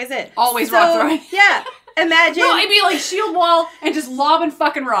 That's always it. Always rock throwing. Yeah. Imagine. No, I'd be like shield wall and just lobbing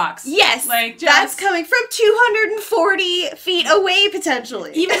fucking rocks. Yes. Like, just, that's coming from 240 feet away,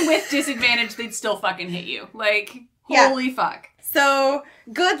 potentially. Even with disadvantage, they'd still fucking hit you. Like, yeah. Holy fuck. So,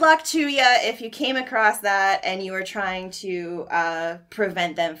 good luck to you if you came across that and you were trying to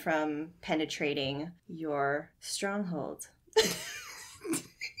prevent them from penetrating your stronghold.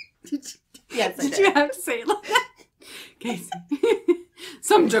 Yes, I did you have to say it like that? Casey.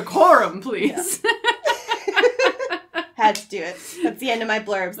 Some decorum, please. Yeah. Had to do it. That's the end of my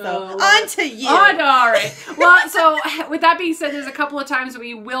blurb, so on to you. All right. Well, so with that being said, there's a couple of times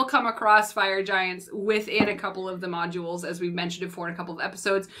we will come across fire giants within a couple of the modules, as we've mentioned before in a couple of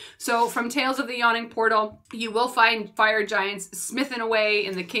episodes. So from Tales of the Yawning Portal, you will find fire giants smithing away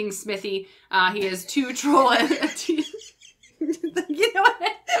in the King's Smithy. He has two troll... You know what?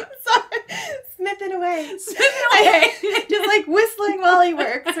 I'm sorry. Smithing away. Smithing away. Just like whistling while he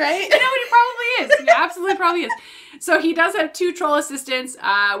works, right? You know what? He probably is. He absolutely probably is. So he does have two troll assistants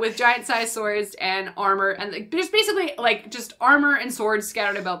with giant-sized swords and armor. And there's basically like just armor and swords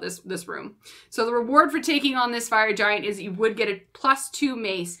scattered about this room. So the reward for taking on this fire giant is you would get a +2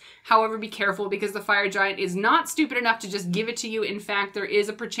 mace. However, be careful because the fire giant is not stupid enough to just give it to you. In fact, there is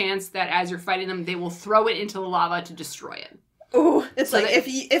a perchance that as you're fighting them, they will throw it into the lava to destroy it. Ooh, it's so like,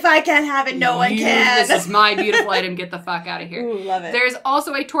 if I can't have it, no one can. This is my beautiful item. Get the fuck out of here. Ooh, love it. There's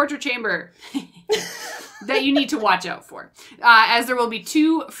also a torture chamber that you need to watch out for. As there will be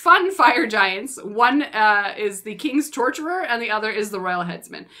two fun fire giants. One is the King's Torturer, and the other is the Royal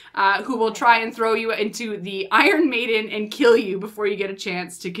Headsman, who will try and throw you into the Iron Maiden and kill you before you get a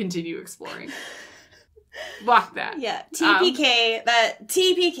chance to continue exploring. Block that. Yeah, TPK,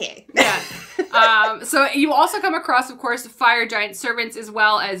 TPK. Yeah. So you also come across, of course, fire giant servants as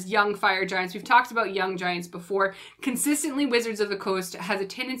well as young fire giants. We've talked about young giants before. Consistently, Wizards of the Coast has a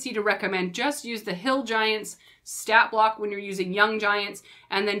tendency to recommend just use the hill giants stat block when you're using young giants,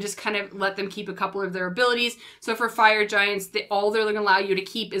 and then just kind of let them keep a couple of their abilities. So for fire giants, all they're going to allow you to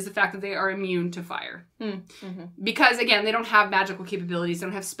keep is the fact that they are immune to fire. Mm-hmm. Because, again, they don't have magical capabilities, they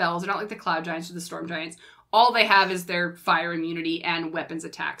don't have spells, they're not like the cloud giants or the storm giants. All they have is their fire immunity and weapons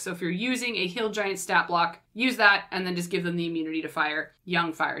attack. So if you're using a hill giant stat block, use that, and then just give them the immunity to fire.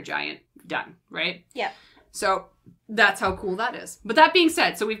 Young fire giant. Done. Right? Yeah. So that's how cool that is. But that being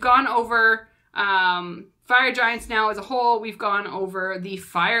said, so we've gone over... fire giants now as a whole. We've gone over the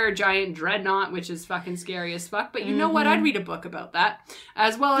fire giant dreadnought, which is fucking scary as fuck. But you know what? I'd read a book about that.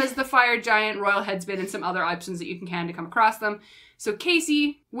 As well as the fire giant, royal headsman, and some other options that you can to come across them. So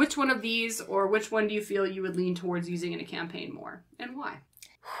Casey, which one of these, or which one do you feel you would lean towards using in a campaign more? And why?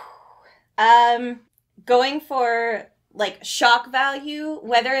 Going for like shock value,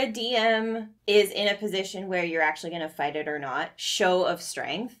 whether a DM is in a position where you're actually going to fight it or not, show of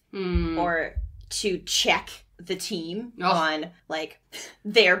strength, or to check the team on like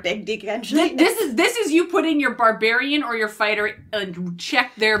their big dick energy. This is you put in your barbarian or your fighter and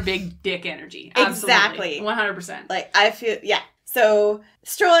check their big dick energy. Absolutely. Exactly. 100%. Like I feel So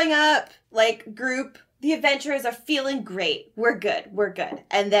strolling up, like group, the adventurers are feeling great. We're good.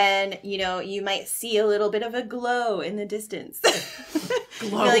 And then, you know, you might see a little bit of a glow in the distance.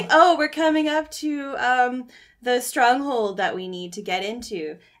 Glow. You're like, oh, we're coming up to the stronghold that we need to get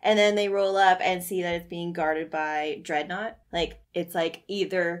into. And then they roll up and see that it's being guarded by Dreadnought. Like, it's like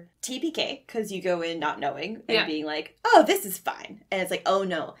either TPK, because you go in not knowing, and being like, oh, this is fine. And it's like, oh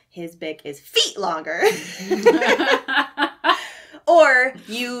no, his bick is feet longer. Or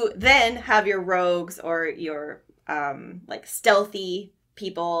you then have your rogues or your like stealthy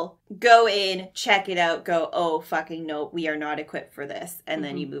people go in, check it out, go, oh, fucking no, we are not equipped for this. And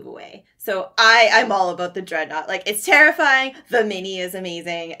then you move away. So I'm all about the Dreadnought. Like, it's terrifying. The mini is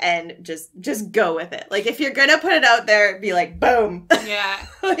amazing. And just go with it. Like, if you're going to put it out there, be like, boom. Yeah.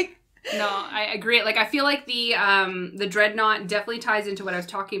 Like, no, I agree. Like, I feel like the Dreadnought definitely ties into what I was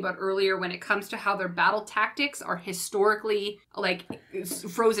talking about earlier when it comes to how their battle tactics are historically, like,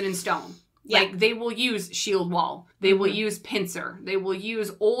 frozen in stone. Yeah. Like, they will use shield wall. They will use pincer. They will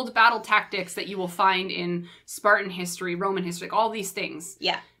use old battle tactics that you will find in Spartan history, Roman history, like all these things.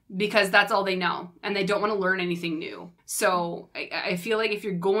 Yeah. Because that's all they know. And they don't want to learn anything new. So I feel like if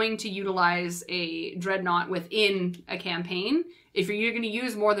you're going to utilize a Dreadnought within a campaign, if you're going to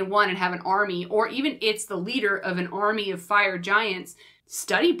use more than one and have an army, or even it's the leader of an army of fire giants,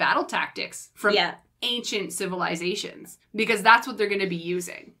 study battle tactics from ancient civilizations, because that's what they're going to be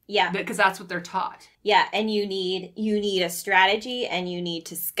using. Yeah. Because that's what they're taught. Yeah, and you need a strategy, and you need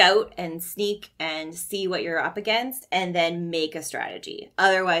to scout and sneak and see what you're up against, and then make a strategy.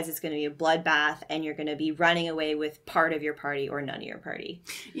 Otherwise, it's going to be a bloodbath, and you're going to be running away with part of your party or none of your party.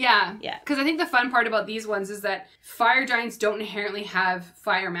 Yeah. Yeah. Because I think the fun part about these ones is that fire giants don't inherently have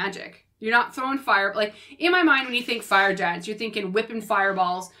fire magic. You're not throwing fire. Like, in my mind, when you think fire giants, you're thinking whipping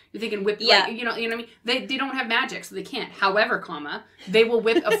fireballs. You're thinking like, you know what I mean? They don't have magic, so they can't. However, they will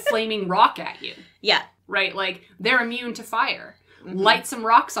whip a flaming rock at you. Yeah. Right? Like, they're immune to fire. Light some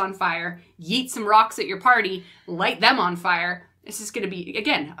rocks on fire. Yeet some rocks at your party. Light them on fire. It's just going to be,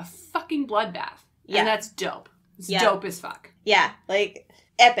 again, a fucking bloodbath. Yeah. And that's dope. It's dope as fuck. Yeah. Like,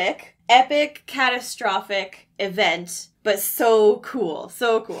 epic, catastrophic event. But so cool.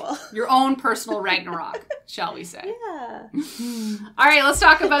 So cool. Your own personal Ragnarok, shall we say. Yeah. All right, let's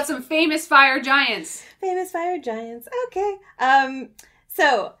talk about some famous fire giants. Famous fire giants. Okay.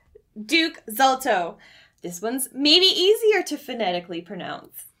 So, Duke Zalto. This one's maybe easier to phonetically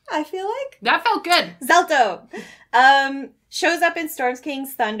pronounce, I feel like. That felt good. Zalto. Shows up in Storm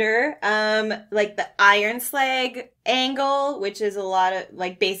King's Thunder, like the Iron Slag angle, which is a lot of,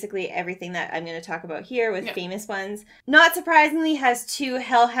 like, basically everything that I'm going to talk about here with famous ones. Not surprisingly, has 2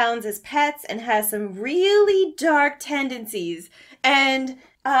 hellhounds as pets and has some really dark tendencies. And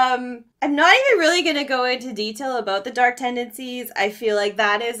I'm not even really going to go into detail about the dark tendencies. I feel like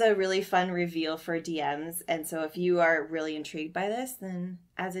that is a really fun reveal for DMs. And so if you are really intrigued by this, then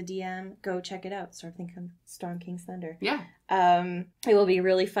as a DM, go check it out. Storm King's Thunder. Yeah. It will be a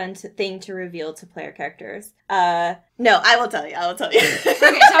really fun thing to reveal to player characters. No, I will tell you. Okay, tell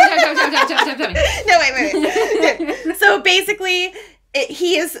me. No, wait. So basically,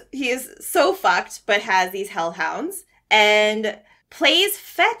 he is so fucked, but has these hellhounds, and plays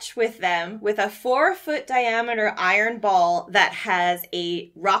fetch with them with a 4-foot diameter iron ball that has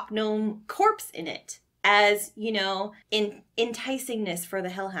a rock gnome corpse in it. As, you know, enticingness for the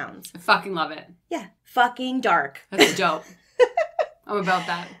hellhounds. I fucking love it. Yeah. Fucking dark. That's dope. I'm about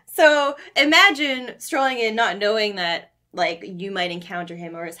that. So imagine strolling in not knowing that, like, you might encounter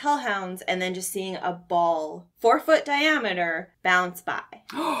him or his hellhounds, and then just seeing a ball 4-foot diameter bounce by.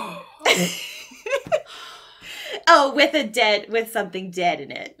 Oh, with something dead in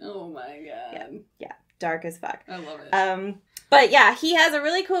it. Oh my god. Yeah. Dark as fuck. I love it. But yeah, he has a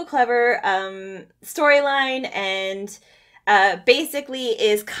really cool, clever storyline, and basically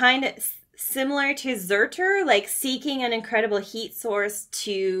is kind of similar to Zerter, like seeking an incredible heat source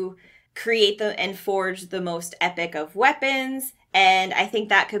to create and forge the most epic of weapons. And I think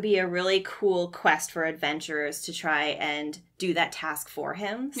that could be a really cool quest for adventurers to try and do that task for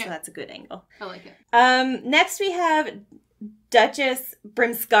him. So that's a good angle. I like it. Next we have Duchess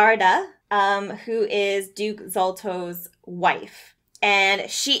Brimskarda, who is Duke Zalto's wife. And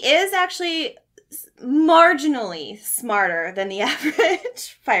she is actually marginally smarter than the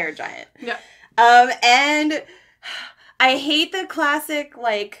average fire giant. Yeah. And I hate the classic,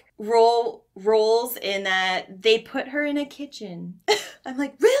 like, roles in that they put her in a kitchen. I'm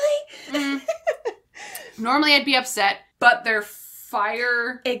like, really? Normally I'd be upset, but they're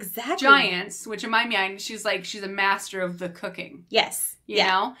fire giants, which in my mind, she's a master of the cooking. Yes. You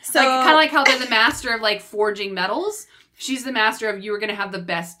know? So like, kind of like how they're the master of, like, forging metals. She's the master of, you are going to have the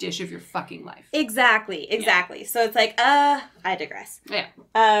best dish of your fucking life. Exactly. Yeah. So it's like, I digress. Yeah.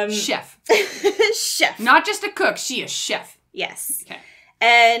 Chef. Chef. Not just a cook, she is chef. Yes. Okay.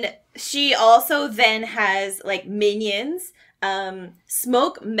 And she also then has, like, minions,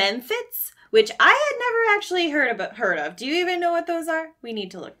 smoke memphits, which I had never actually heard of. Do you even know what those are? We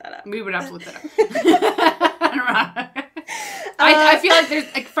need to look that up. We would have to look that up. I don't know. I feel like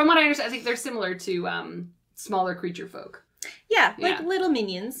there's, like, from what I understand, I think they're similar to smaller creature folk. Yeah, like little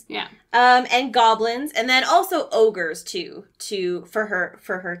minions. Yeah. And goblins, and then also ogres too, for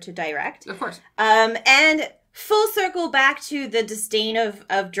her to direct. Of course. And full circle back to the disdain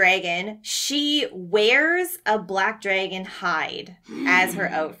of dragon. She wears a black dragon hide as her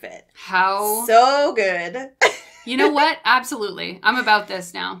outfit. How so good. You know what? Absolutely. I'm about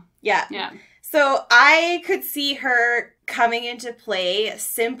this now. Yeah. Yeah. So I could see her coming into play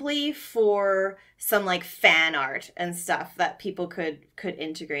simply for some like fan art and stuff that people could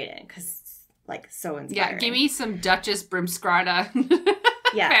integrate in, because like so inspiring. Yeah, give me some Duchess Brimskrada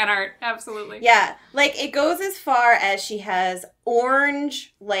fan art. Absolutely. Yeah, like it goes as far as she has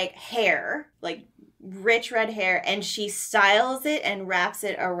orange like hair, like rich red hair, and she styles it and wraps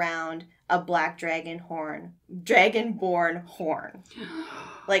it around a black dragonborn horn,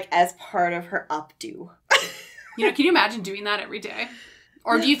 like as part of her updo. You know, can you imagine doing that every day?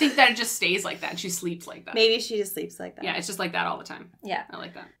 Or do you think that it just stays like that and she sleeps like that? Maybe she just sleeps like that. Yeah, it's just like that all the time. Yeah. I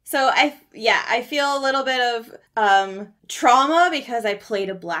like that. So I feel a little bit of trauma because I played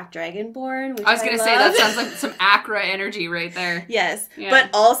a black dragonborn, which I was going to say that sounds like some Accra energy right there. Yes. Yeah. But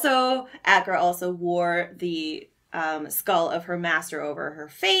also Accra also wore the skull of her master over her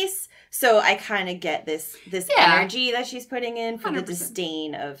face. So I kind of get this energy that she's putting in for 100%. The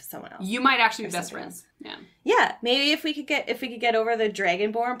disdain of someone else. You might actually be best friends. Yeah. Yeah. Maybe if we could get over the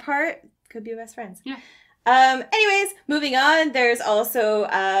dragonborn part, could be best friends. Yeah. Anyways, moving on, there's also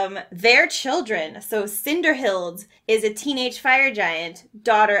their children. So Cinderhild is a teenage fire giant,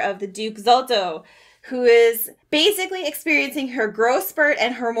 daughter of the Duke Zolto, who is basically experiencing her growth spurt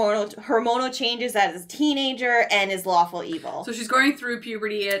and hormonal changes as a teenager and is lawful evil. So she's going through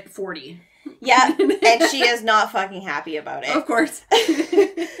puberty at 40. Yeah, and she is not fucking happy about it. Of course.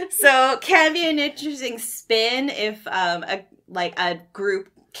 So can be an interesting spin if a group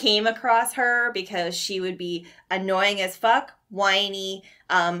came across her, because she would be annoying as fuck, whiny,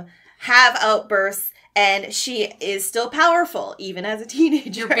 have outbursts, and she is still powerful, even as a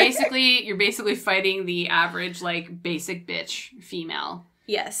teenager. You're basically fighting the average, like, basic bitch female.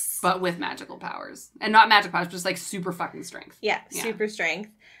 Yes. But with magical powers. And not magical powers, just, like, super fucking strength. Yeah, super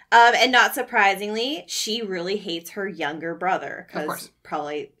strength. And not surprisingly, she really hates her younger brother. Because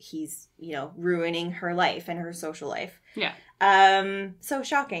probably he's, ruining her life and her social life. Yeah. So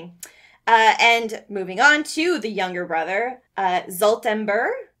shocking. And moving on to the younger brother, Zoltember.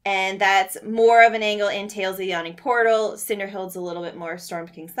 And that's more of an angle in Tales of the Yawning Portal. Cinderhild's a little bit more Storm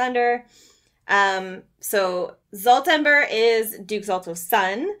King's Thunder. So Zoltember is Duke Zolto's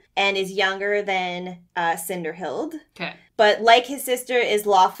son and is younger than Cinderhild. Okay. But like his sister is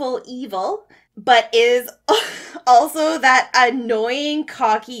lawful evil, but is also that annoying,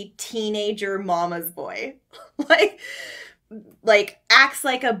 cocky teenager mama's boy. like acts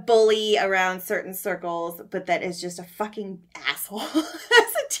like a bully around certain circles, but that is just a fucking asshole as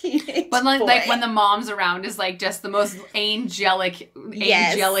a teenage But boy. Like when the mom's around is like just the most angelic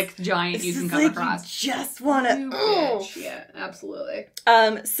giant you can come across. You just want to Yeah, absolutely.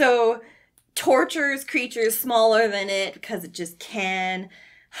 So tortures creatures smaller than it because it just can.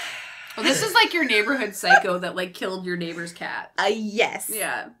 Well, this is like your neighborhood psycho that like killed your neighbor's cat. Yes.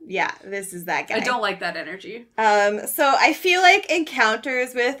 Yeah. Yeah, this is that guy. I don't like that energy. So I feel like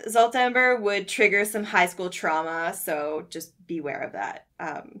encounters with Zoltember would trigger some high school trauma, so just beware of that.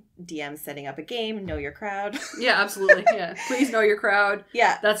 DM setting up a game, know your crowd. Yeah, absolutely. Yeah. Please know your crowd.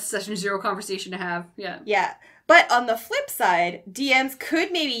 Yeah. That's session 0 conversation to have. Yeah. Yeah. But on the flip side, DMs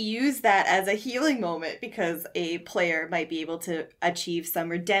could maybe use that as a healing moment because a player might be able to achieve some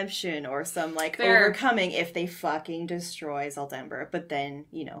redemption or some, overcoming if they fucking destroy Zoltember. But then,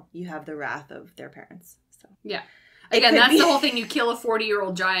 you have the wrath of their parents. So yeah. Again, that's the whole thing. You kill a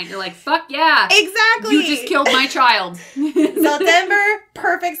 40-year-old giant. You're like, fuck yeah. Exactly. You just killed my child. Zoltember,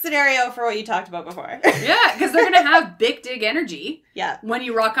 perfect scenario for what you talked about before. Yeah, because they're going to have big dig energy. Yeah. When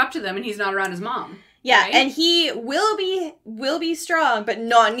you rock up to them and he's not around his mom. Yeah, right? And he will be strong, but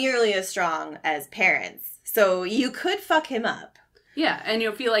not nearly as strong as parents. So you could fuck him up. Yeah, and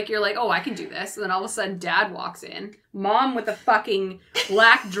you'll feel like you're like, oh, I can do this. And then all of a sudden, dad walks in. Mom with a fucking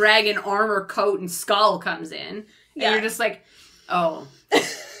black dragon armor coat and skull comes in. And you're just like, oh.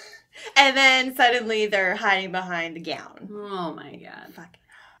 And then suddenly they're hiding behind the gown. Oh my god. Fuck.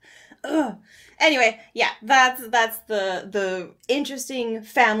 Ugh. Anyway, yeah, that's the interesting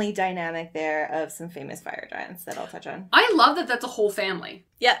family dynamic there of some famous fire giants that I'll touch on. I love that that's a whole family.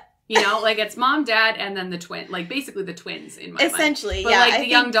 Yeah. It's mom, dad, and then the twin. Like, basically the twins in my Essentially, mind. But, the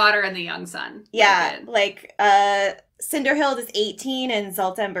young daughter and the young son. Yeah, Cinderhild is 18 and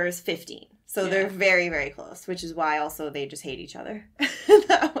Zoltember is 15. So they're very, very close, which is why also they just hate each other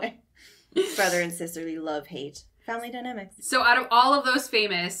that way. Brother and sisterly love, hate. Family dynamics. So out of all of those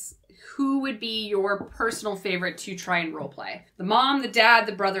famous, who would be your personal favorite to try and role play? The mom, the dad,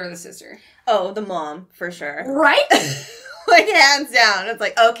 the brother, or the sister? Oh, the mom, for sure. Right? Like, hands down. It's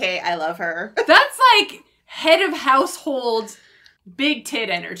like, okay, I love her. That's like head of household, big tit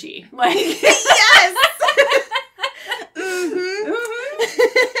energy. Like, yes! Mm-hmm.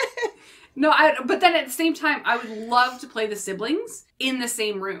 No, but then at the same time, I would love to play the siblings in the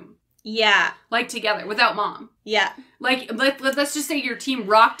same room. Yeah. Like, together, without mom. Yeah. Like, let's just say your team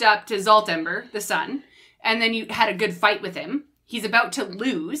rocked up to Zoltember, the son, and then you had a good fight with him. He's about to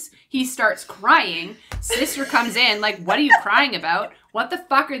lose. He starts crying. Sister comes in, like, what are you crying about? What the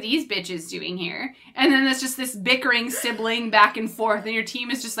fuck are these bitches doing here? And then there's just this bickering sibling back and forth, and your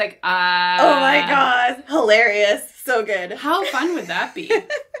team is just like, Oh my god. Hilarious. So good. How fun would that be?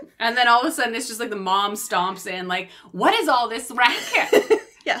 And then all of a sudden, it's just like the mom stomps in, like, what is all this racket?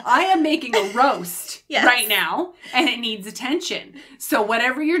 Yeah. I am making a roast Yes. right now, and it needs attention. So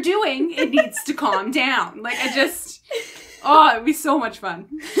whatever you're doing, it needs to calm down. Like, oh, it'd be so much fun.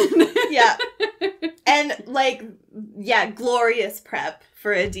 Yeah. And, like, yeah, glorious prep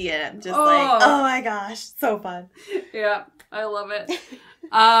for a DM. Just like, oh my gosh, so fun. Yeah, I love it.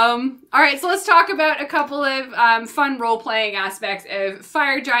 All right, so let's talk about a couple of fun role-playing aspects of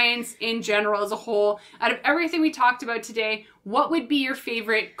fire giants in general as a whole. Out of everything we talked about today, what would be your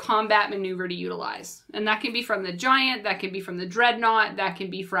favorite combat maneuver to utilize? And that can be from the giant, that can be from the dreadnought, that can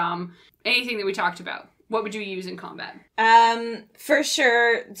be from anything that we talked about. What would you use in combat? For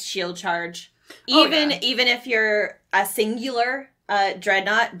sure, shield charge. Even if you're a singular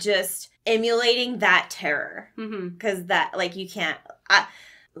dreadnought, just emulating that terror. Because that, like, you can't... I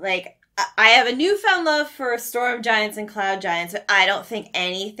have a newfound love for storm giants and cloud giants, but I don't think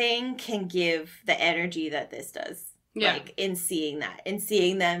anything can give the energy that this does. Yeah. Like, in seeing that. In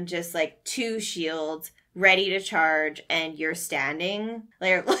seeing them just, like, 2 shields, ready to charge, and you're standing.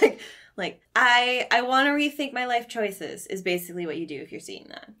 Like, I want to rethink my life choices is basically what you do if you're seeing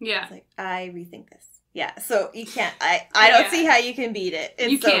that. Yeah. It's like, I rethink this. Yeah, so you can't, I don't see how you can beat it.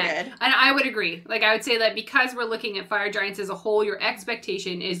 It's so good. And I would agree. Like, I would say that because we're looking at fire giants as a whole, your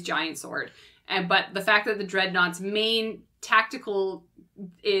expectation is giant sword. But the fact that the dreadnought's main tactical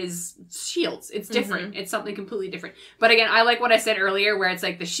is shields. It's different. It's something completely different. But again, I like what I said earlier where it's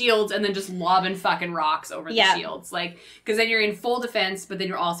like the shields and then just lobbing fucking rocks over the shields. Like, because then you're in full defense, but then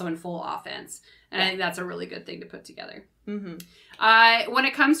you're also in full offense. And I think that's a really good thing to put together. When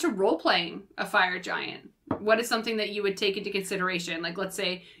it comes to role-playing a fire giant, what is something that you would take into consideration? Like, let's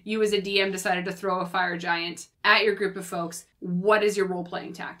say you as a DM decided to throw a fire giant at your group of folks. What is your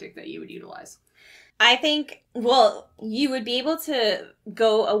role-playing tactic that you would utilize? I think, well, you would be able to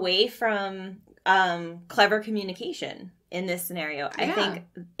go away from clever communication in this scenario. I think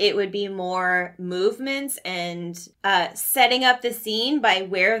it would be more movements and setting up the scene by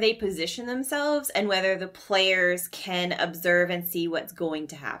where they position themselves and whether the players can observe and see what's going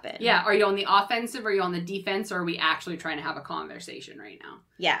to happen. Yeah. Are you on the offensive? Are you on the defense? Or are we actually trying to have a conversation right now?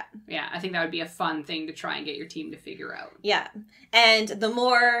 Yeah. Yeah. I think that would be a fun thing to try and get your team to figure out. Yeah. And the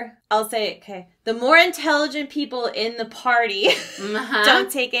more, I'll say, okay, the more intelligent people in the party,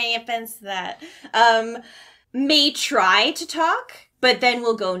 don't take any offense to that, may try to talk, but then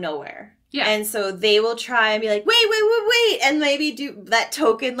will go nowhere. Yeah. And so they will try and be like, wait, and maybe do that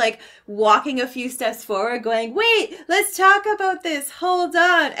token, like, walking a few steps forward, going, wait, let's talk about this, hold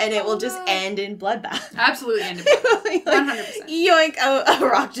on, and it will just end in bloodbath. Absolutely end in bloodbath. 100%. Yoink, a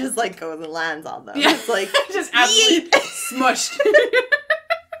rock just, like, goes and lands on them. Yeah. It's like, just absolutely smushed.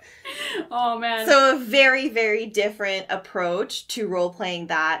 Oh, man. So a very, very different approach to role-playing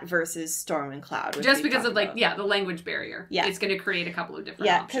that versus Storm and Cloud. Just because of, like, the language barrier. Yeah. It's going to create a couple of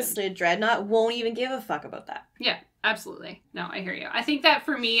different options. Because the Dreadnought won't even give a fuck about that. Yeah, absolutely. No, I hear you. I think that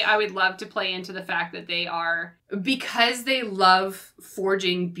for me, I would love to play into the fact that they are, because they love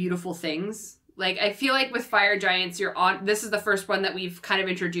forging beautiful things. Like, I feel like with fire giants, this is the first one that we've kind of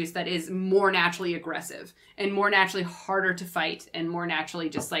introduced that is more naturally aggressive and more naturally harder to fight and more naturally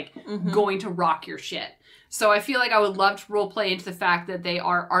just, like, going to rock your shit. So I feel like I would love to roleplay into the fact that they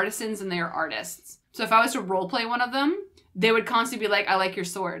are artisans and they are artists. So if I was to roleplay one of them, they would constantly be like, I like your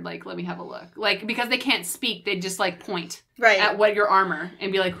sword. Like, let me have a look. Like, because they can't speak, they'd just, like, point at what your armor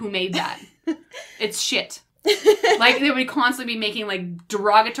and be like, who made that? It's shit. Like, they would constantly be making, like,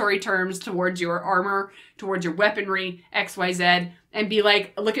 derogatory terms towards your armor, towards your weaponry, XYZ, and be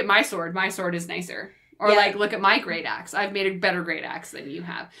like, look at my sword is nicer. Or, like, look at my great axe, I've made a better great axe than you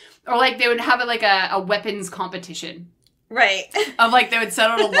have. Or, like, they would have, like, a weapons competition. Right. Of like, they would set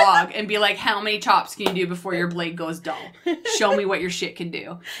out a log and be like, how many chops can you do before your blade goes dull? Show me what your shit can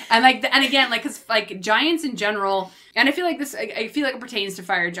do. And like, and again, like, cause like giants in general, and I feel like this, I feel like it pertains to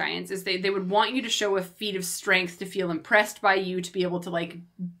fire giants, is they would want you to show a feat of strength to feel impressed by you, to be able to like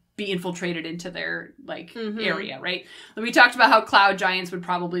be infiltrated into their like area, right? Like we talked about how cloud giants would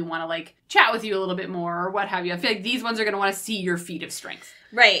probably want to like chat with you a little bit more or what have you. I feel like these ones are going to want to see your feat of strength.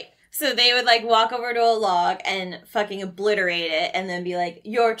 Right. So they would like walk over to a log and fucking obliterate it and then be like,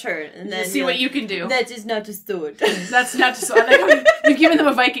 your turn. And then see what you can do. That is not a sword. That's not a sword. Like, you've given them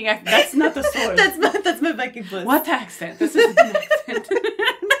a Viking accent. That's not the sword. That's my Viking voice. What accent? This is an accent.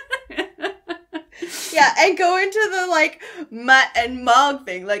 Yeah, and go into the like Matt and Mog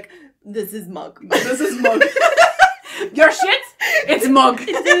thing. Like, this is Mug. This is Mug. Your shit? It's Mug.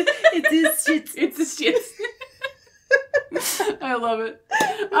 It's his shit. It's his shit. I love it.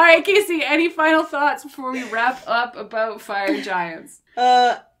 All right, Casey, any final thoughts before we wrap up about fire giants?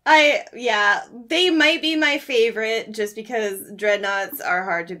 They might be my favorite just because dreadnoughts are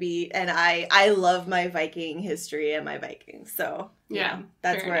hard to beat, and I love my Viking history and my Vikings. So yeah,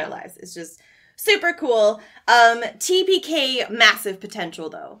 that's where it lies. It's just super cool. TPK, massive potential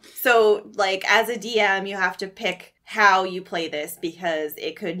though. So like as a DM, you have to pick how you play this because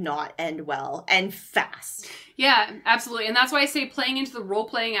it could not end well and fast. Yeah, absolutely. And that's why I say playing into the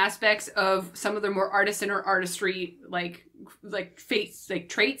role-playing aspects of some of the more artisan or artistry like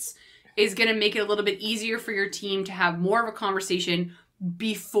traits is going to make it a little bit easier for your team to have more of a conversation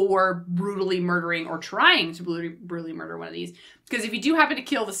before brutally murdering or trying to brutally murder one of these. Because if you do happen to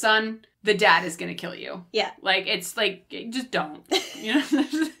kill the son, the dad is going to kill you. Yeah. Like, it's like, just don't. You know?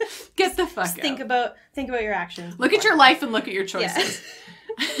 Get the fuck out. Think about your actions. Look at your life and look at your choices.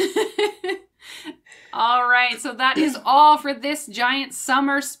 Yeah. All right, so that is all for this giant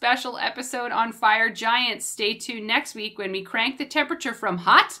summer special episode on fire giants. Stay tuned next week when we crank the temperature from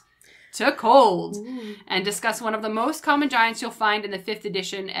hot to cold and discuss one of the most common giants you'll find in the 5th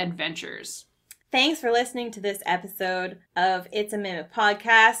edition adventures. Thanks for listening to this episode of It's a Mimic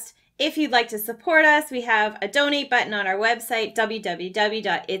podcast. If you'd like to support us, we have a donate button on our website,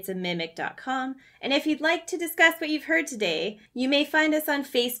 www.itsamimic.com. And if you'd like to discuss what you've heard today, you may find us on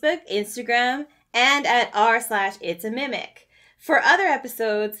Facebook, Instagram, and at r/itsamimic. For other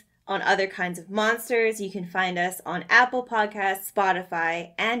episodes on other kinds of monsters, you can find us on Apple Podcasts,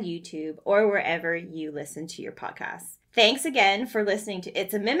 Spotify, and YouTube, or wherever you listen to your podcasts. Thanks again for listening to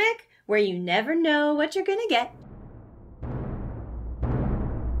It's a Mimic, where you never know what you're gonna get.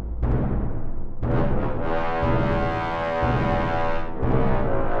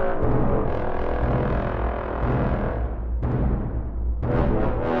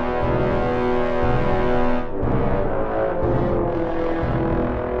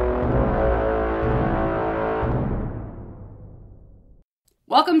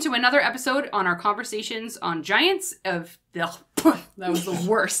 Welcome to another episode on our conversations on giants of... Ugh, that was the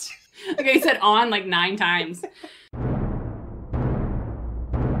worst. Like I said on like 9 times.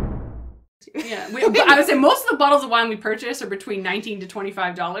 Yeah, I would say most of the bottles of wine we purchase are between $19 to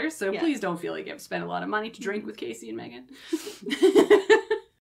 $25, so please don't feel like you have to spend a lot of money to drink with Casey and Megan.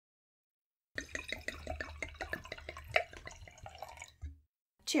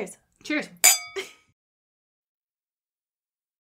 Cheers. Cheers.